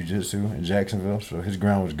Planet Jiu-Jitsu in Jacksonville. So his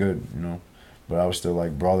ground was good, But I was still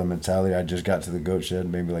brawler mentality. I just got to the goat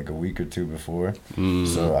shed maybe a week or two before.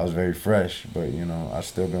 So I was very fresh. But I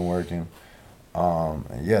still been working.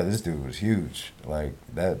 And yeah, this dude was huge. Like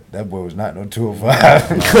that boy was not no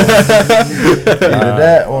 205. Either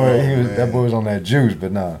that or that boy was on that juice,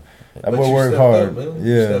 but nah. That boy worked hard.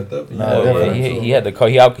 He had the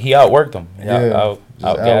he outworked him.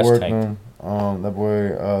 Outworked him. That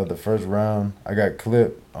boy, the first round, I got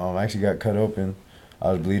clipped. I actually got cut open.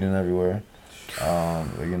 I was bleeding everywhere. I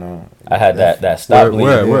had that stop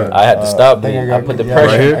bleeding. Where? I had to stop bleeding. I put the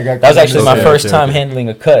pressure. That was actually my first time handling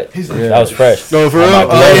a cut. That was fresh. No, for real?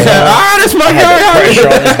 That's my guy. Pressure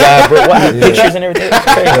on this guy, bro. I had pictures and everything.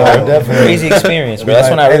 It was crazy experience, bro. That's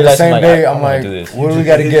when I realized. The same day, I'm like, what do we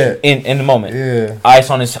got to get? In the moment. Yeah. Ice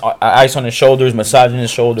on his shoulders, massaging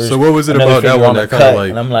his shoulders. So what was it about that one that kind of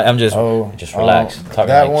like? And I'm just relaxed,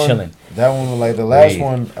 talking chilling. That one, the last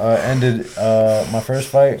one ended. My first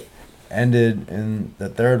fight ended in the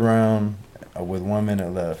third round with 1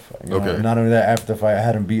 minute left. Not only that, after the fight, I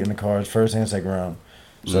had him beating the cards first and second round.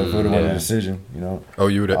 So if it would have won a decision, Oh,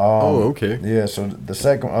 you would. Okay. Yeah. So the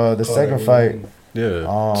second fight. Yeah.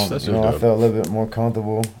 I felt a little bit more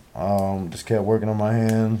comfortable. Just kept working on my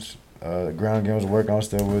hands. The ground game was working. I was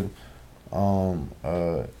still with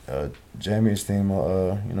Jamie's team,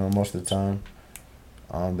 most of the time.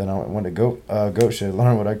 Then I went to Goat Shed,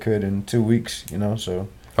 learned what I could in 2 weeks, so.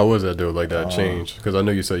 How was that, though, like that change? Because I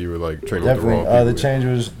know you said you were, like, training with the wrong people. The change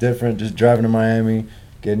was different, just driving to Miami,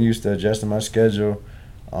 getting used to adjusting my schedule,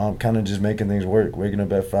 kind of just making things work, waking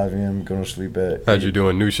up at 5 a.m., going to sleep at Had you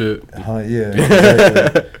doing new shit? Yeah,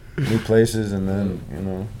 exactly. New places, and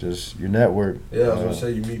then, just your network. Yeah, I was going to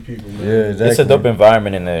say, you meet people, man. Yeah, exactly. It's a dope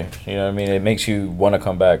environment in there, you know what I mean? It makes you want to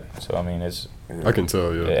come back. So, I mean, it's... I can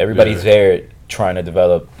tell, yeah. Everybody's there trying to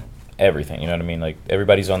develop everything, you know what I mean? Like,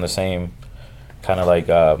 everybody's on the same kind of, like,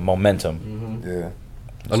 momentum. Yeah.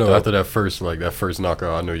 I know after that first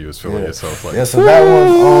knockout, I know you was feeling yourself. Like, so that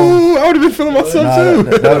one, I would have been feeling myself too.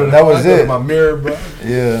 That was it. My mirror, bro.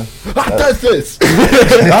 Yeah. I touched this.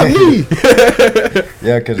 Not me.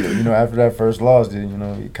 Yeah, because, after that first loss,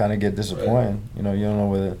 you kind of get disappointed. You don't know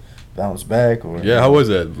whether to bounce back or. Yeah, how was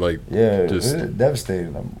that? Like, it was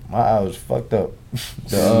devastating. My eye was fucked up.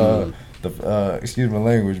 Excuse my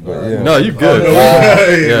language, but yeah. No, you good.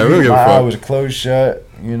 Yeah, we don't give a fuck. My eye was closed shut.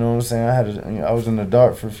 You know what I'm saying? I was in the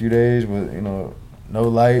dark for a few days with no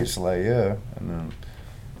lights. Like and then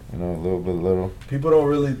little. People don't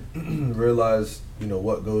really realize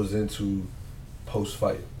what goes into post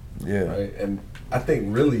fight. Yeah. Right. And I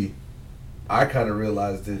think really, I kind of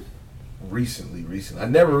realized it recently. I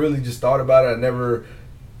never really just thought about it.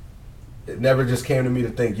 It never just came to me to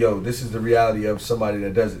think, yo, this is the reality of somebody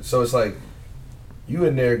that does it. So it's like, you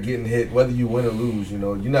in there getting hit, whether you win or lose, you're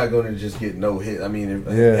not going to just get no hit. I mean,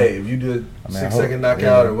 if you do a 6-second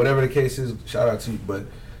knockout or whatever the case is, shout out to you. But,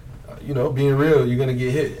 being real, you're going to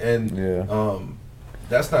get hit. And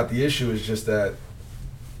that's not the issue. It's just that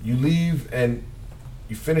you leave and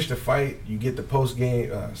you finish the fight, you get the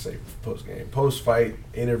post-fight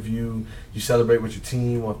interview, you celebrate with your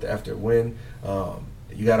team after a win.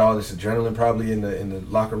 You got all this adrenaline probably in the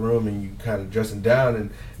locker room, and you kind of dressing down,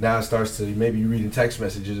 and now it starts to, maybe you're reading text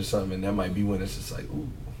messages or something, and that might be when it's just like, ooh,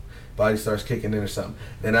 body starts kicking in or something.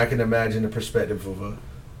 Then I can imagine the perspective of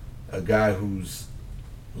a guy who's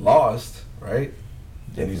lost, right?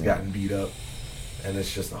 And he's gotten beat up, and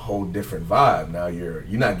it's just a whole different vibe. Now you're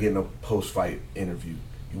not getting a post-fight interview.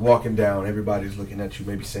 You're walking down, everybody's looking at you,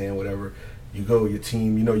 maybe saying whatever. You go, your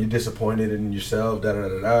team, you're disappointed in yourself,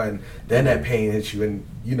 and then that pain hits you, and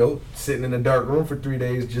sitting in a dark room for 3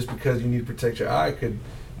 days just because you need to protect your eye could,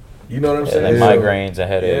 you know what I'm saying? Like migraines and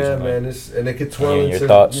headaches. Yeah, man, and it could twirl into your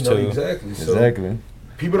thoughts too. Exactly. So exactly.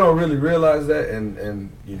 People don't really realize that,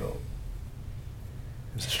 and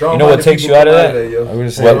strong. What takes you out of that? I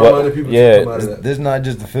would say, this is not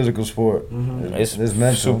just a physical sport. Mm-hmm. It's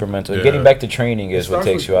mental. Super mental. Yeah. Getting back to training is what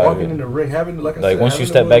takes you out of it. Walking in the ring, like once you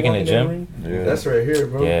step back in the gym, that's right here,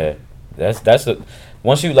 bro. Yeah, that's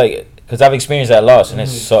once you because I've experienced that loss and it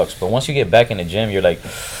sucks. But once you get back in the gym, you're like,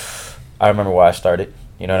 I remember why I started.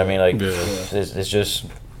 You know what I mean? Like it's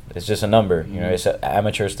just a number. It's an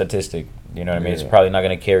amateur statistic. You know what I mean? It's probably not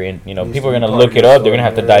going to carry in. People are going to look it up. They're going to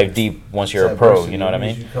have to dive deep once you're a pro. You know what I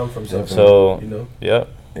mean? So, yeah.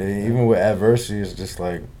 Even with adversity, it's just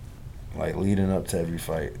like leading up to every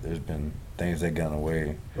fight, there's been things that got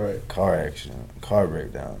away. Right. Car accident, car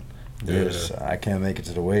breakdown. I can't make it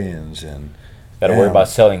to the weigh-ins, and got to worry about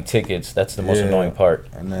selling tickets. That's the most annoying part.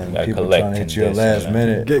 And then people trying to hit you at last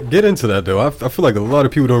minute. Get into that though. I feel like a lot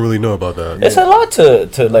of people don't really know about that. It's a lot to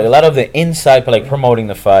like a lot of the inside, like promoting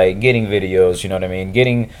the fight, getting videos. You know what I mean?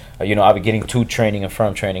 Getting I'll be getting to training and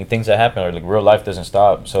from training. Things that happen, or like real life doesn't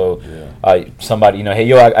stop. So somebody, hey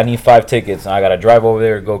yo, I need 5 tickets, and I gotta drive over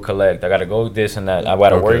there, go collect. I gotta go this and that. I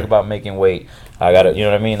gotta worry about making weight. I gotta, you know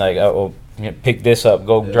what I mean? Like pick this up,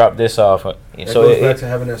 drop this off. So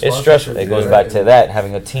it's stressful. It goes back to that,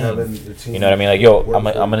 having a team. You know what I mean? Like, yo, I'm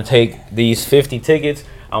gonna take these 50 tickets.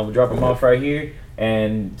 I'm gonna drop them off right here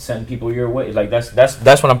and send people your way. Like that's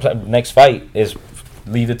what I'm next fight is.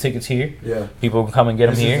 Leave the tickets here. Yeah. People can come and get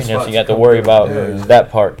them here, and so you have to worry about that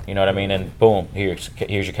part. You know what I mean? And boom, here's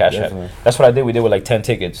your cash app. That's what I did. We did with like 10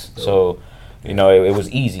 tickets. So. It was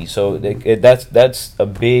easy. So that's a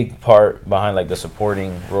big part behind like the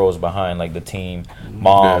supporting roles behind like the team,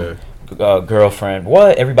 mom, girlfriend.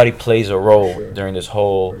 Everybody plays a role during this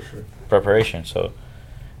whole preparation. So,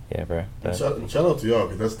 yeah, bro. Shout out to y'all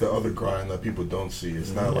because that's the other grind that people don't see.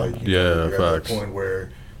 It's not like you got that point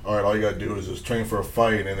where all you gotta do is just train for a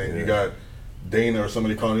fight, and then you got Dana or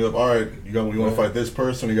somebody calling you up. All right, you want to fight this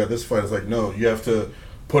person. You got this fight. It's like no, you have to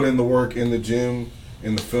put in the work in the gym.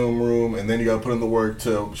 In the film room, and then you got to put in the work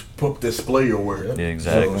to display your work. Yeah,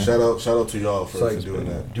 exactly. So shout out to y'all for doing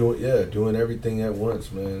that. Doing everything at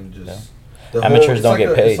once, man. Just amateurs don't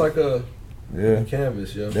get paid. It's like a the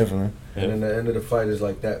canvas, yo. Definitely. And then the end of the fight is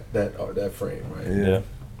like that frame, right? Yeah.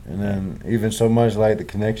 And then even so much like the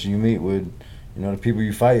connection you meet with, you know, the people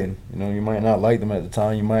you fighting. You know, you might not like them at the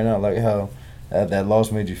time. You might not like how that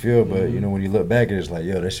loss made you feel, but you know, when you look back at it, it's like,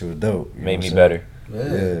 yo, that shit was dope. Made me better.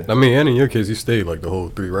 Yeah. I mean, and in your case, you stayed like the whole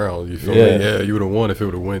 3 rounds. You feel me? Yeah, you would have won if it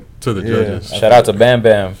would have went to the judges. Shout out to Bam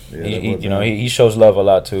Bam. He shows love a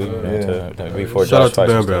lot too. You know, before Shout Josh out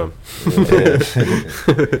to Bam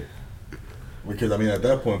Bam. Because I mean, at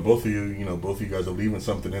that point, both of you guys are leaving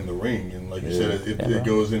something in the ring, and like you said, it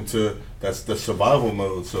goes into that's the survival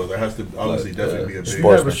mode. So there has to obviously definitely be a big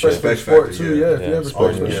respect sport factor. too. Yeah, if you have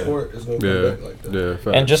respect for the sport, it's gonna come back like that.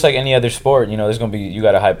 Yeah, and just like any other sport, you know, there's gonna be, you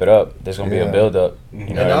gotta hype it up. There's gonna be a build up.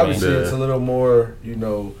 You know, and obviously it's a little more, you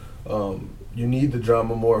know. You need the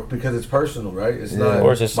drama more because it's personal, right? It's not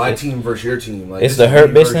my team versus your team. Like, it's the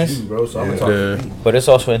hurt business, you, bro. So I'm gonna talk to you. But it's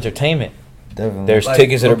also entertainment. Definitely. There's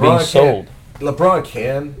tickets that are being sold. LeBron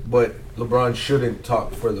can, but LeBron shouldn't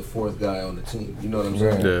talk for the 4th guy on the team. You know what I'm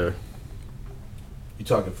saying? Yeah. You're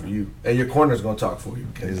talking for you, and your corner's gonna talk for you.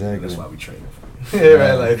 Because that's why we train for you.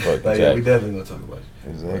 Yeah, right. Yeah, we definitely gonna talk about you.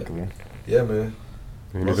 Exactly. But, yeah, man.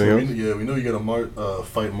 Anything else? We know you got a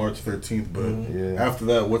fight March 13th, but after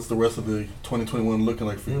that, what's the rest of the 2021 looking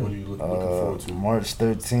like for you? What are you looking forward to? March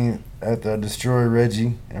 13th, after I destroy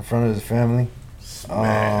Reggie in front of his family.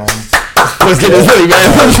 Let's get this ready,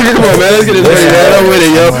 man. Come on, man. Let's get this ready, man. I'm with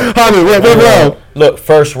it, yo. Harmon, what round? Look,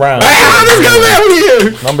 first round. Let's go, man. What are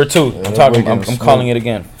you? Number 2. I'm calling it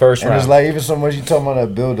again. First round. And it's like, even so much you talking about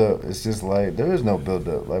that build up, it's just like there is no build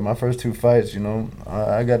up. Like my first 2 fights, you know,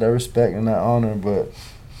 I got that respect and that honor, but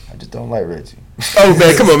I just don't like Reggie. Oh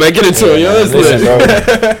man, come on, man. Get into it, yo. Let's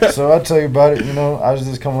bro. So I'll tell you about it. You know, I was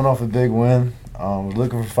just coming off a big win. Was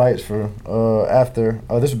looking for fights for after.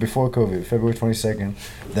 This was before COVID, February 22nd.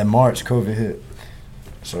 Then March, COVID hit.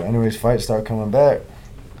 So, anyways, fights start coming back.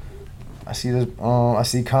 I see this. I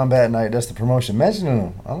see Combat Night. That's the promotion. Mentioning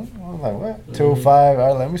him. I'm like, what? 205. All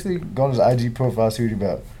right, let me see. Go on his IG profile. See what he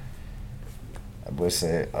about. That boy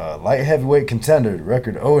said, light heavyweight contender.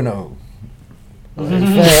 Record 0-0.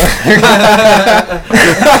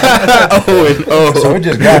 So it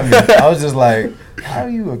just got me. I was just like, how are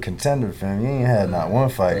you a contender, fam? You ain't had not one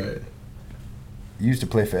fight. Right. You used to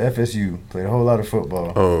play for FSU, played a whole lot of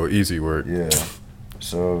football. Oh, easy work. Yeah.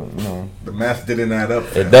 So, you know. The math didn't add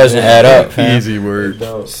up. It doesn't add up, fam. Easy work.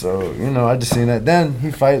 So, you know, I just seen that. Then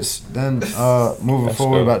he fights. Then moving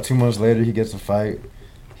forward, about 2 months later, he gets a fight.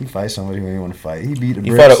 He fights somebody who didn't want to fight. He beat the brakes.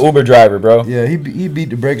 He fought an Uber driver, bro. Yeah, he beat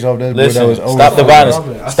the brakes off that Listen, boy that was over. Stop the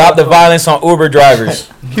violence. Stop the violence on Uber drivers.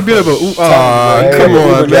 He beat up a come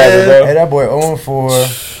on, man. Hey, that boy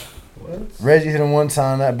 0-4. Reggie hit him one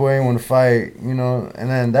time. That boy ain't want to fight, you know. And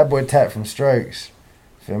then that boy tapped from strikes.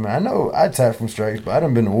 Feel me? I know I tapped from strikes, but I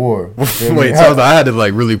done been to war. Wait, so I had to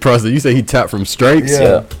like really process. You say he tapped from strikes?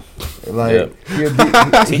 Yeah. Like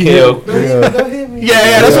TKO.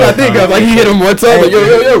 Yeah, that's what I think of. Like he hit him one time. Like,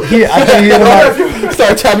 yo. I think he hit him like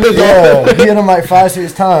start tapping his he hit him like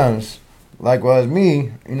 5-6 times. Likewise,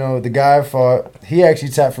 me, you know, the guy I fought, he actually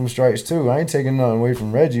tapped from strikes too. I ain't taking nothing away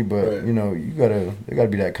from Reggie, but you know, there gotta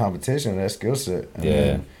be that competition, that skill set.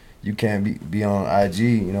 And you can't be on IG,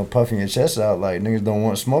 you know, puffing your chest out like niggas don't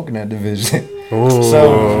want smoke in that division. Ooh,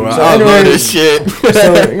 so I love this shit.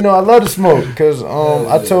 So, you know, I love to smoke because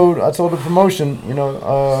I told the promotion, you know,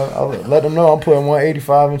 I let them know I'm putting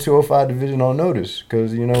 185 and 205 division on notice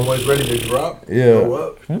because, you know, boys ready to drop. Yeah. Go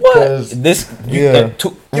up. What? This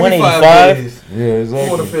 185. Yeah,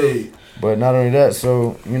 exactly. But not only that,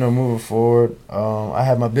 so, you know, moving forward, I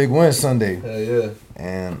had my big win Sunday. Yeah.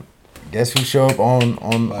 And guess who showed up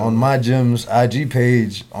on my gym's IG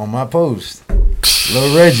page on my post?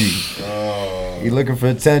 Lil Reggie. He looking for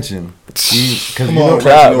attention. Come on,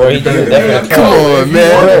 man.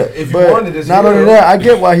 If you wanted this, not only that, I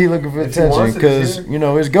get why he looking for attention because you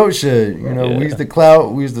know it's goat shed. You know, we's the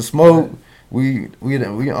clout, we's the smoke. We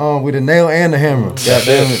the nail and the hammer. God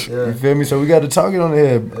damn it. You feel me? So we got the target on the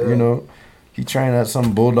head. You know, he trained at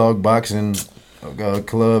some bulldog boxing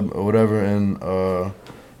club or whatever, and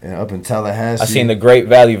up in Tallahassee. I seen the Great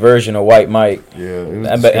Valley version of White Mike. Yeah, it was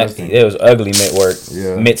disgusting. It was ugly mitt work.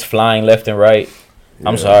 Yeah. Mitts flying left and right. Yeah.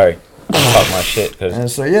 I'm sorry. I'm talking my shit. And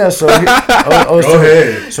so go ahead. So let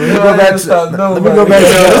me go back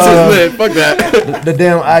to fuck that. The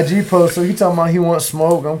damn IG post. So he talking about he wants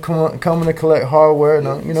smoke. I'm coming to collect hardware.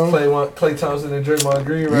 And you know, Klay Thompson and Draymond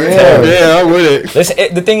Green, right? Yeah, I'm with it.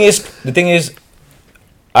 Listen, the thing is,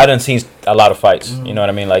 I done seen a lot of fights. You know what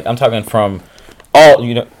I mean? Like I'm talking from all,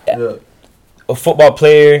 you know, a football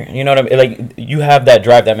player, you know what I mean? Like, you have that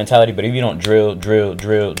drive, that mentality, but if you don't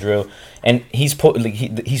drill, and he's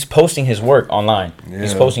posting his work online. Yeah.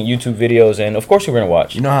 He's posting YouTube videos, and of course we're gonna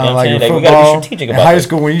watch. You know how like football, we gotta be strategic about in high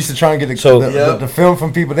school when you used to try and get the film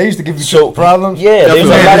from people, they used to give you problems. Yeah, there's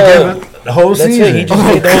a lot of the whole season. It. He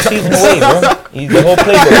just gave the whole season away, bro. He's the whole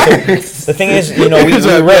playbook. So the thing is, you know,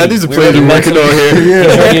 we're ready. These are players are working on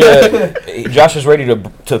here. Josh is ready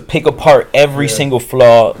to pick apart every single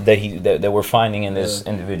flaw that we're finding in this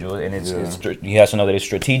individual, and it's he has to know that it's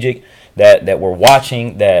strategic. That we're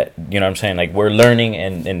watching, that, you know what I'm saying, like, we're learning,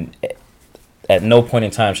 and at no point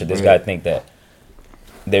in time should this guy think that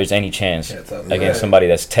there's any chance against somebody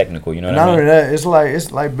that's technical, you know what I mean? Not only that,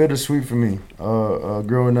 it's like bittersweet for me.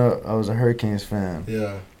 Growing up, I was a Hurricanes fan.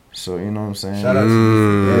 Yeah. So, you know what I'm saying? Shout out to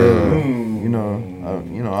you. You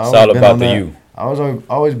know, I it's all about the you. I was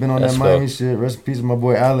always been on that Miami shit. Rest in peace to my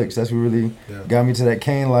boy Alex. That's what really got me to that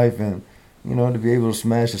Kane life, and you know, to be able to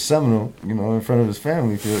smash a Seminole, you know, in front of his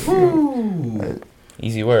family.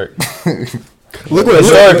 Easy work. Look what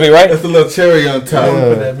historically, right? That's a little cherry on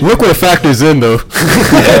top. Look what factors in, though.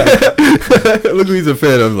 Look who he's a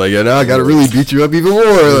fan of. Like, now I gotta really beat you up even more.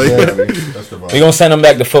 Like, we gonna send him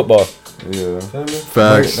back to football. Yeah,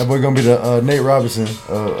 facts. That boy gonna be the Nate Robinson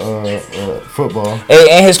football. Hey,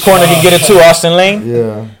 and his corner can get it too, Austin Lane.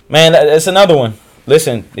 Yeah, man, that's another one.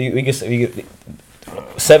 Listen, we get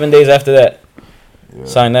 7 days after that,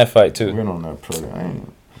 sign that fight too. We're on that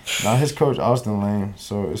program. Now his coach Austin Lane,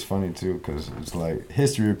 so it's funny too, because it's like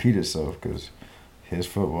history repeat itself. Because his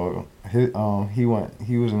football, he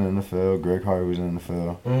was in the NFL. Greg Hardy was in the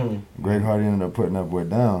NFL. Greg Hardy ended up putting that boy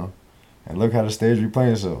down, and look how the stage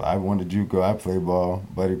replaying itself. I went to JUCO, I played ball,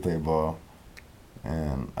 Buddy played ball,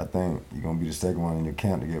 and I think you're gonna be the second one in your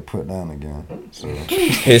camp to get put down again. So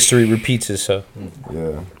history repeats itself.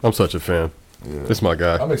 Yeah, I'm such a fan. Yeah. This is my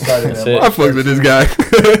guy. I'm excited. I fucked with this guy.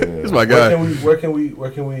 This is my guy. Where can we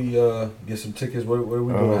get some tickets? Where are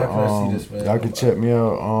we doing? How can I see this, man? Y'all can check me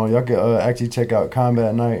out. Y'all can actually check out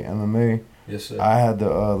Combat Night MMA. Yes, sir. I had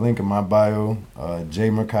the link in my bio.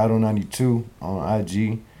 J Mercado 92 on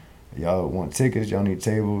IG. Y'all want tickets? Y'all need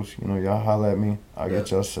tables? You know, y'all holler at me. I'll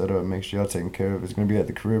get y'all set up. Make sure y'all taken care of. It's gonna be at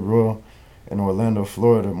the Carib Royal in Orlando,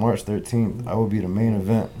 Florida, March 13th. I will be the main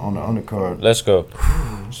event on the undercard. Let's go.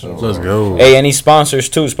 So, let's go. Hey, any sponsors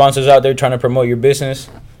too? Sponsors out there trying to promote your business?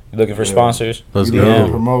 You looking for sponsors? Let's go.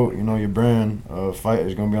 Promote, you know, your brand. Fight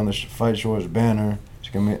is gonna be on the Fight Shorts banner. It's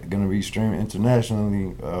gonna be streamed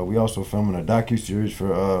internationally. We also filming a docu-series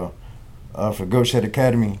for Goat Shed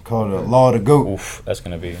Academy called Law of the Goat. Oof, that's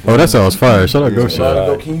gonna be. Oh, that sounds fire. Shout out Goat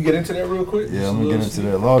Shed. Can you get into that real quick? Yeah, I'm gonna get into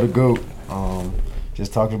that. Law of the Goat.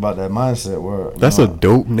 Just talking about that mindset where that's a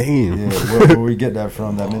dope name. Yeah, where we get that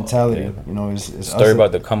from, that mentality. You know, it's story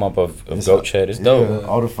about the come up of Goat Shed. It's dope.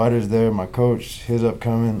 All the fighters there, my coach, his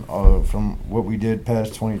upcoming, from what we did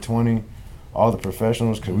past 2020, all the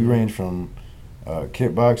professionals, because we range from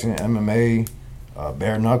kickboxing, MMA,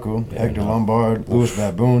 bare knuckle, Hector Lombard, Louis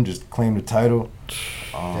Baboon just claimed the title.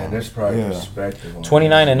 That's probably perspective.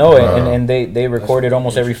 29-0, and they recorded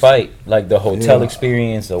almost every fight, like the hotel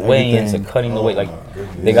experience, the weigh-ins, the cutting the weight, like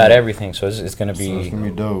they got everything. So it's gonna be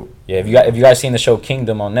dope. Yeah, if you guys seen the show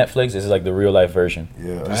Kingdom on Netflix, this is like the real life version.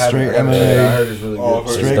 Yeah, straight MMA, I heard it's really good.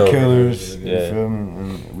 Straight killers. You feel me?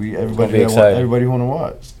 And we everybody want to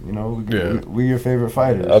watch. You know, we your favorite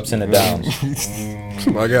fighters. The ups and the downs.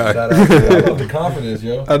 My guy. I love the confidence,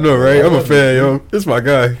 yo. I know, right? I'm a fan, yo. This my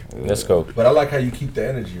guy. Let's go. But I like how you keep the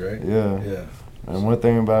energy, right? Yeah. And one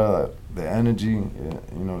thing about the energy, you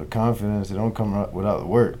know, the confidence, it don't come without the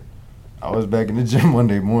work. I was back in the gym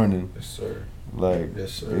Monday morning. Yes, sir. Like,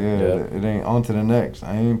 yes, sir. Yeah, it ain't on to the next.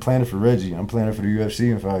 I ain't planning for Reggie. I'm planning for the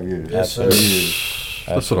UFC in 5 years. Yes, sir.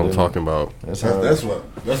 That's what I'm talking about. That's what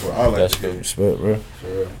I like. That's good. Respect, bro.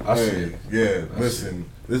 I see it. Yeah, listen.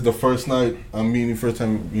 This is the first night I'm meeting you. First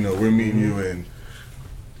time, you know, we're meeting you, and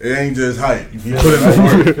it ain't just hype. You put in the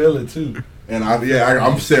work. I feel it too. And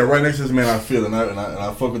I'm sitting right next to this man. I feel it, and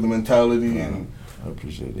I fuck with the mentality and. I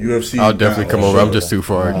appreciate it. UFC. I'll definitely come over. I'm just too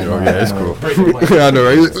far. You know, yeah, it's cool. I know,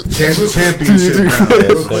 right? Championship.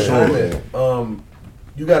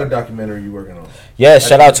 You got a documentary you working on? Yeah,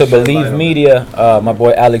 shout out to Believe Media, my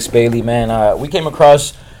boy Alex Bailey, man. We came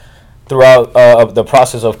across throughout the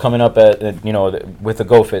process of coming up at with the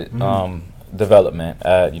GoFit development,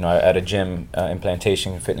 at a gym in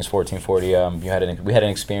Plantation, Fitness 1440. We had an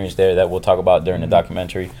experience there that we'll talk about during the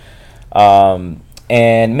documentary.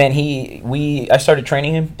 And man, I started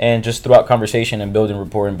training him, and just throughout conversation and building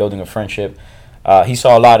rapport and building a friendship, he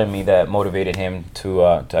saw a lot in me that motivated him to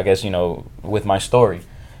I guess, with my story.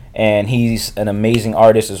 and he's an amazing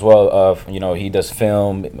artist as well. Of he does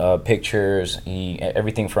film, pictures,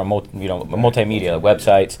 everything from multimedia,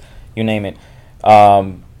 websites, you name it.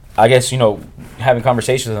 I guess having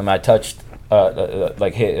conversations with him, I touched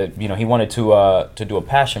he wanted to do a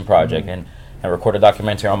passion project and record a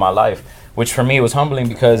documentary on my life, which for me was humbling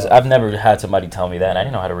because I've never had somebody tell me that, and I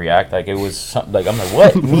didn't know how to react. Like, it was something like, I'm like,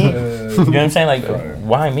 what, me? You know what I'm saying? Like,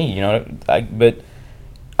 why me? But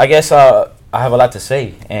I guess I have a lot to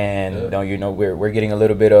say, and we're getting a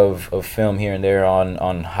little bit of film here and there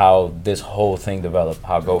on how this whole thing developed,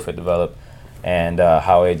 how GoFit developed, and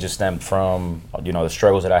how it just stemmed from the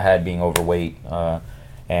struggles that I had being overweight,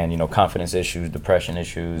 and confidence issues, depression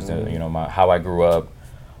issues, how I grew up.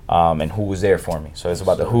 And who was there for me. So it's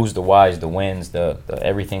about the who's, the whys, the wins, the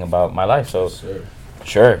everything about my life. So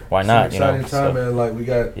sure, why not? It's an exciting time, man. Like, we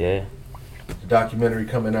got the documentary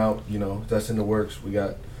coming out, that's in the works. We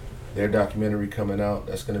got their documentary coming out.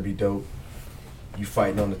 That's going to be dope. You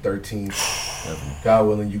fighting on the 13th. God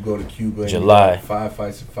willing, you go to Cuba. July. 5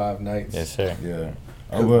 fights in 5 nights. Yes, sir. Yeah.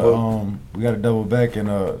 We got to double back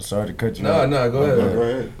and sorry to cut you off. No, go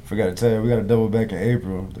ahead. Forgot to tell you, we got to double back in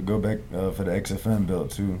April to go back for the XFM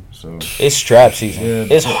belt too. So it's strap season. Yeah,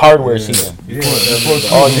 it's hardware season. Before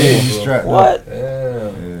what?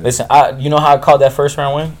 Yeah. Listen, you know how I called that first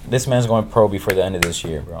round win? This man's going pro before the end of this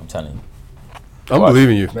year, bro. I'm telling you. I'm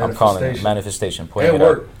believing you. I'm calling it manifestation. And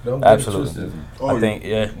work. Don't absolutely. I think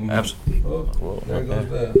absolutely. Oh, there goes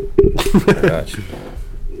that. I got you.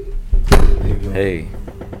 Hey.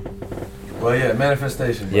 Well, yeah,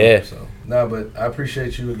 manifestation. Bro. Yeah. So, but I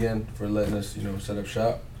appreciate you again for letting us, set up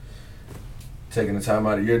shop, taking the time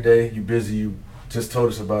out of your day. You busy. You just told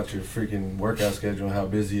us about your freaking workout schedule and how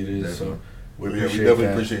busy it is. Definitely. So we definitely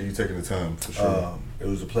appreciate you taking the time for sure. It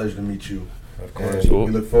was a pleasure to meet you. Of course. We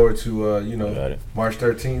look forward to March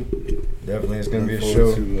 13th. Definitely, it's gonna be a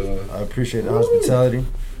show. I appreciate the hospitality.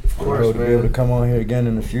 Of course, man. To be able to come on here again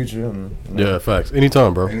in the future. And, yeah, facts.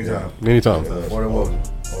 Anytime, bro. Anytime. More than welcome.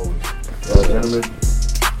 Always. Gentlemen,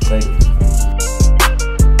 thank you.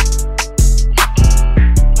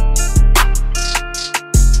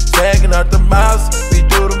 Bagging up the mouse, we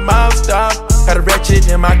do the mouse stop. Got a wretched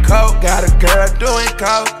in my coat, got a girl doing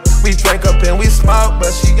coke. We drink up and we smoke,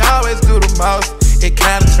 but she always do the most. It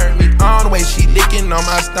kinda turned me on the way she licking on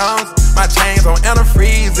my stones. My chains on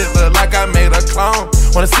antifreeze, it look like I made a clone.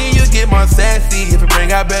 Wanna see you get more sassy if it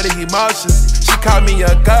bring out better emotions. She called me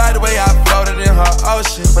a god the way I floated in her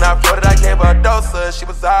ocean. When I floated, I gave her a dose of, she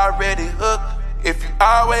was already hooked. If you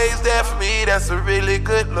always there for me, that's a really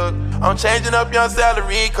good look. I'm changing up your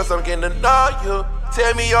salary, cause I'm getting to know you.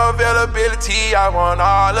 Tell me your availability, I want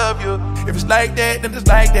all of you. If it's like that, then it's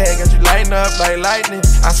like that. Got you lighting up like lightning.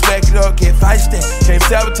 I swear it up, get feisty. Can't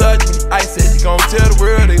sabotage me. I said you gon' tell the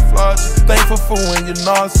world they flaws you. Thankful for when you're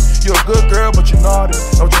nauseous. You're a good girl, but you're naughty.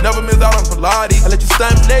 Don't you never miss out on Pilates. I let you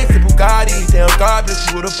stunt place the Bugatti. Damn God bless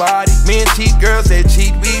you with a body. Me and cheat girls say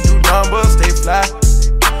cheat, we do numbers, stay fly.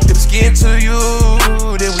 If it's getting to you,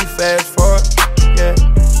 then we fast forward. Yeah,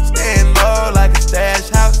 staying low like a stash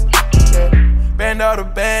house. Yeah.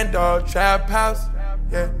 Band all trap house,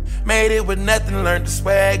 yeah. Made it with nothing, learned to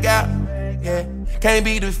swag out, yeah. Can't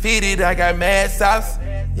be defeated, I got mad sauce,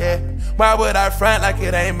 yeah. Why would I front like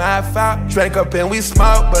it ain't my fault? Drank up and we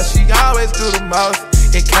smoke, but she always do the most.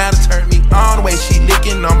 It kinda turned me on the way she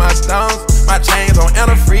licking on my stones. My chains on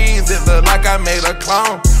antifreeze, it look like I made a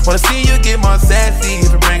clone. Wanna see you get more sassy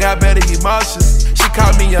if it bring out better emotions. She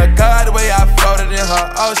called me a god the way I floated in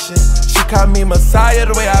her ocean. She called me Messiah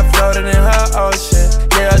the way I floated in her ocean.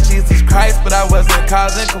 Yeah, Jesus Christ, but I wasn't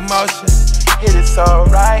causing commotion. Hit it so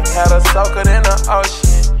right, had her soaking in the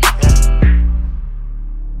ocean. Yeah.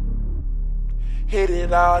 Hit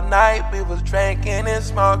it all night, we was drinking and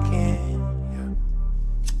smoking.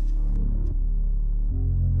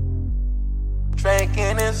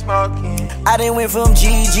 Drinking and smoking. I done went from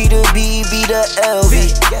GG to BB to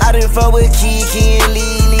LV. I done fuck with Kiki and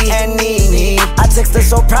Lily and Nene. I text her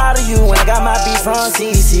so proud of you when I got my beat from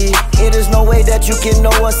CC. It is no way that you can know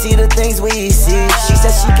or see the things we see. She said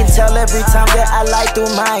she can tell every time that I lie through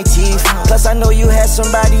my teeth. Plus I know you had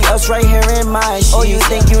somebody else right here in my sheets. Oh, you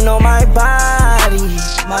think you know my body?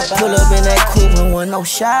 Pull up in that coupe and with no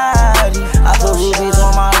shoddy. I put rubies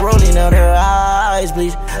on my rolling out her eyes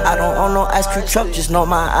bleed. I don't own no ice cream truck, just know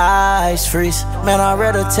my eyes freeze. Man, I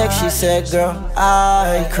read her text, she said, girl,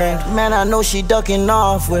 I cranked. Man, I know she ducking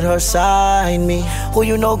off with her side me. Who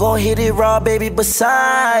you know gon' hit it raw, baby,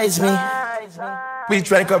 besides me? We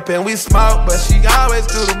drank up and we smoke, but she always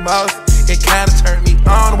do the most. It kinda turned me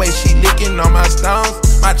on the way she licking on my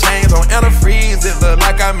stones. My chains on antifreeze, it look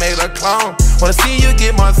like I made a clone. Wanna see you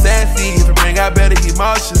get more sassy, to bring out better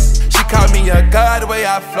emotions. She called me a god the way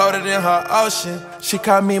I floated in her ocean. She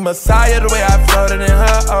called me Messiah the way I floated in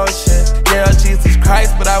her ocean. Yeah, Jesus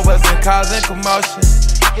Christ, but I wasn't causing commotion.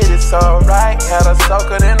 Hit it so right, had her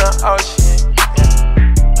soaking in the ocean. Yeah.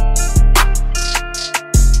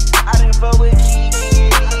 I didn't fuck with